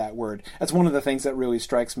freer with that word. That's one of the things that really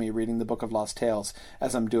strikes me reading the Book of Lost Tales,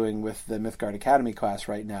 as I'm doing with the Mythgard Academy class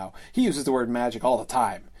right now. He uses the word magic all the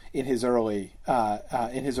time in his early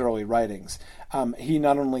writings. He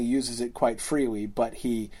not only uses it quite freely, but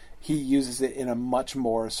he uses it in a much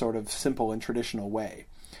more sort of simple and traditional way.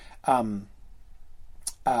 But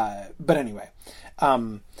anyway,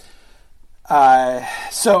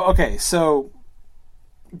 so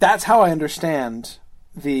that's how I understand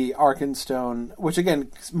the Arkenstone, which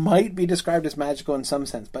again might be described as magical in some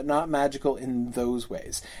sense, but not magical in those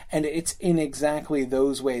ways. And it's in exactly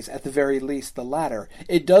those ways, at the very least, the latter.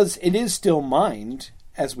 It is still mined,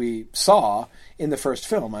 as we saw in the first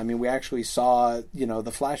film. I mean, we actually saw,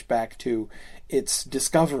 the flashback to its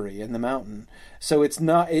discovery in the mountain. So it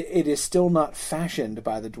is still not fashioned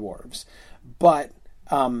by the dwarves. But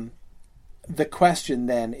the question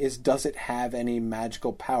then is, does it have any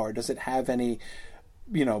magical power? Does it have any,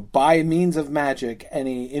 by means of magic,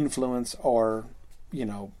 any influence or,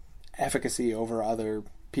 efficacy over other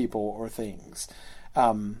people or things?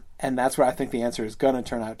 And that's where I think the answer is going to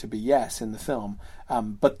turn out to be yes in the film.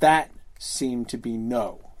 But that seemed to be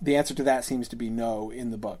no. The answer to that seems to be no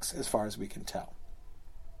in the books, as far as we can tell.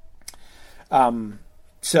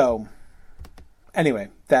 So, anyway,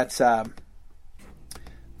 that's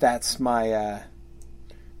my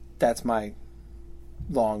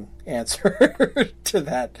long answer to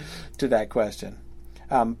that question.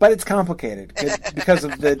 But it's complicated because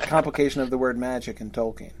of the complication of the word magic in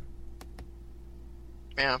Tolkien.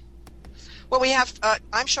 Yeah. Well, we have.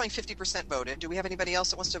 I'm showing 50% voted. Do we have anybody else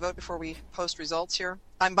that wants to vote before we post results here?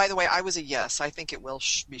 By the way, I was a yes. I think it will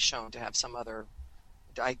be shown to have some other.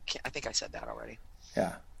 I think I said that already.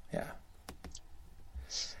 Yeah.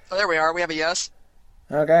 Oh, there we are. We have a yes.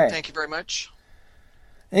 Okay. Thank you very much.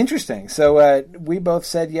 Interesting. So we both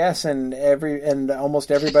said yes, and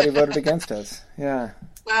almost everybody voted against us. Yeah.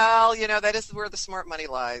 Well, that is where the smart money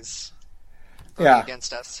lies. Voting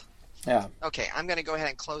against us. Yeah. Okay, I'm going to go ahead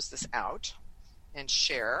and close this out and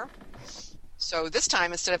share. So this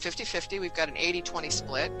time, instead of 50-50, we've got an 80-20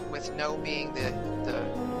 split, with no being the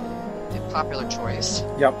popular choice.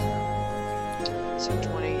 Yep. So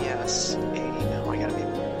 20 yes, 80 no. I got to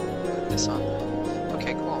put this on.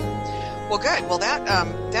 Okay, cool. Well, good. Well, that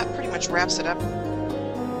pretty much wraps it up.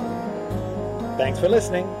 Thanks for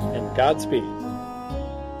listening, and Godspeed.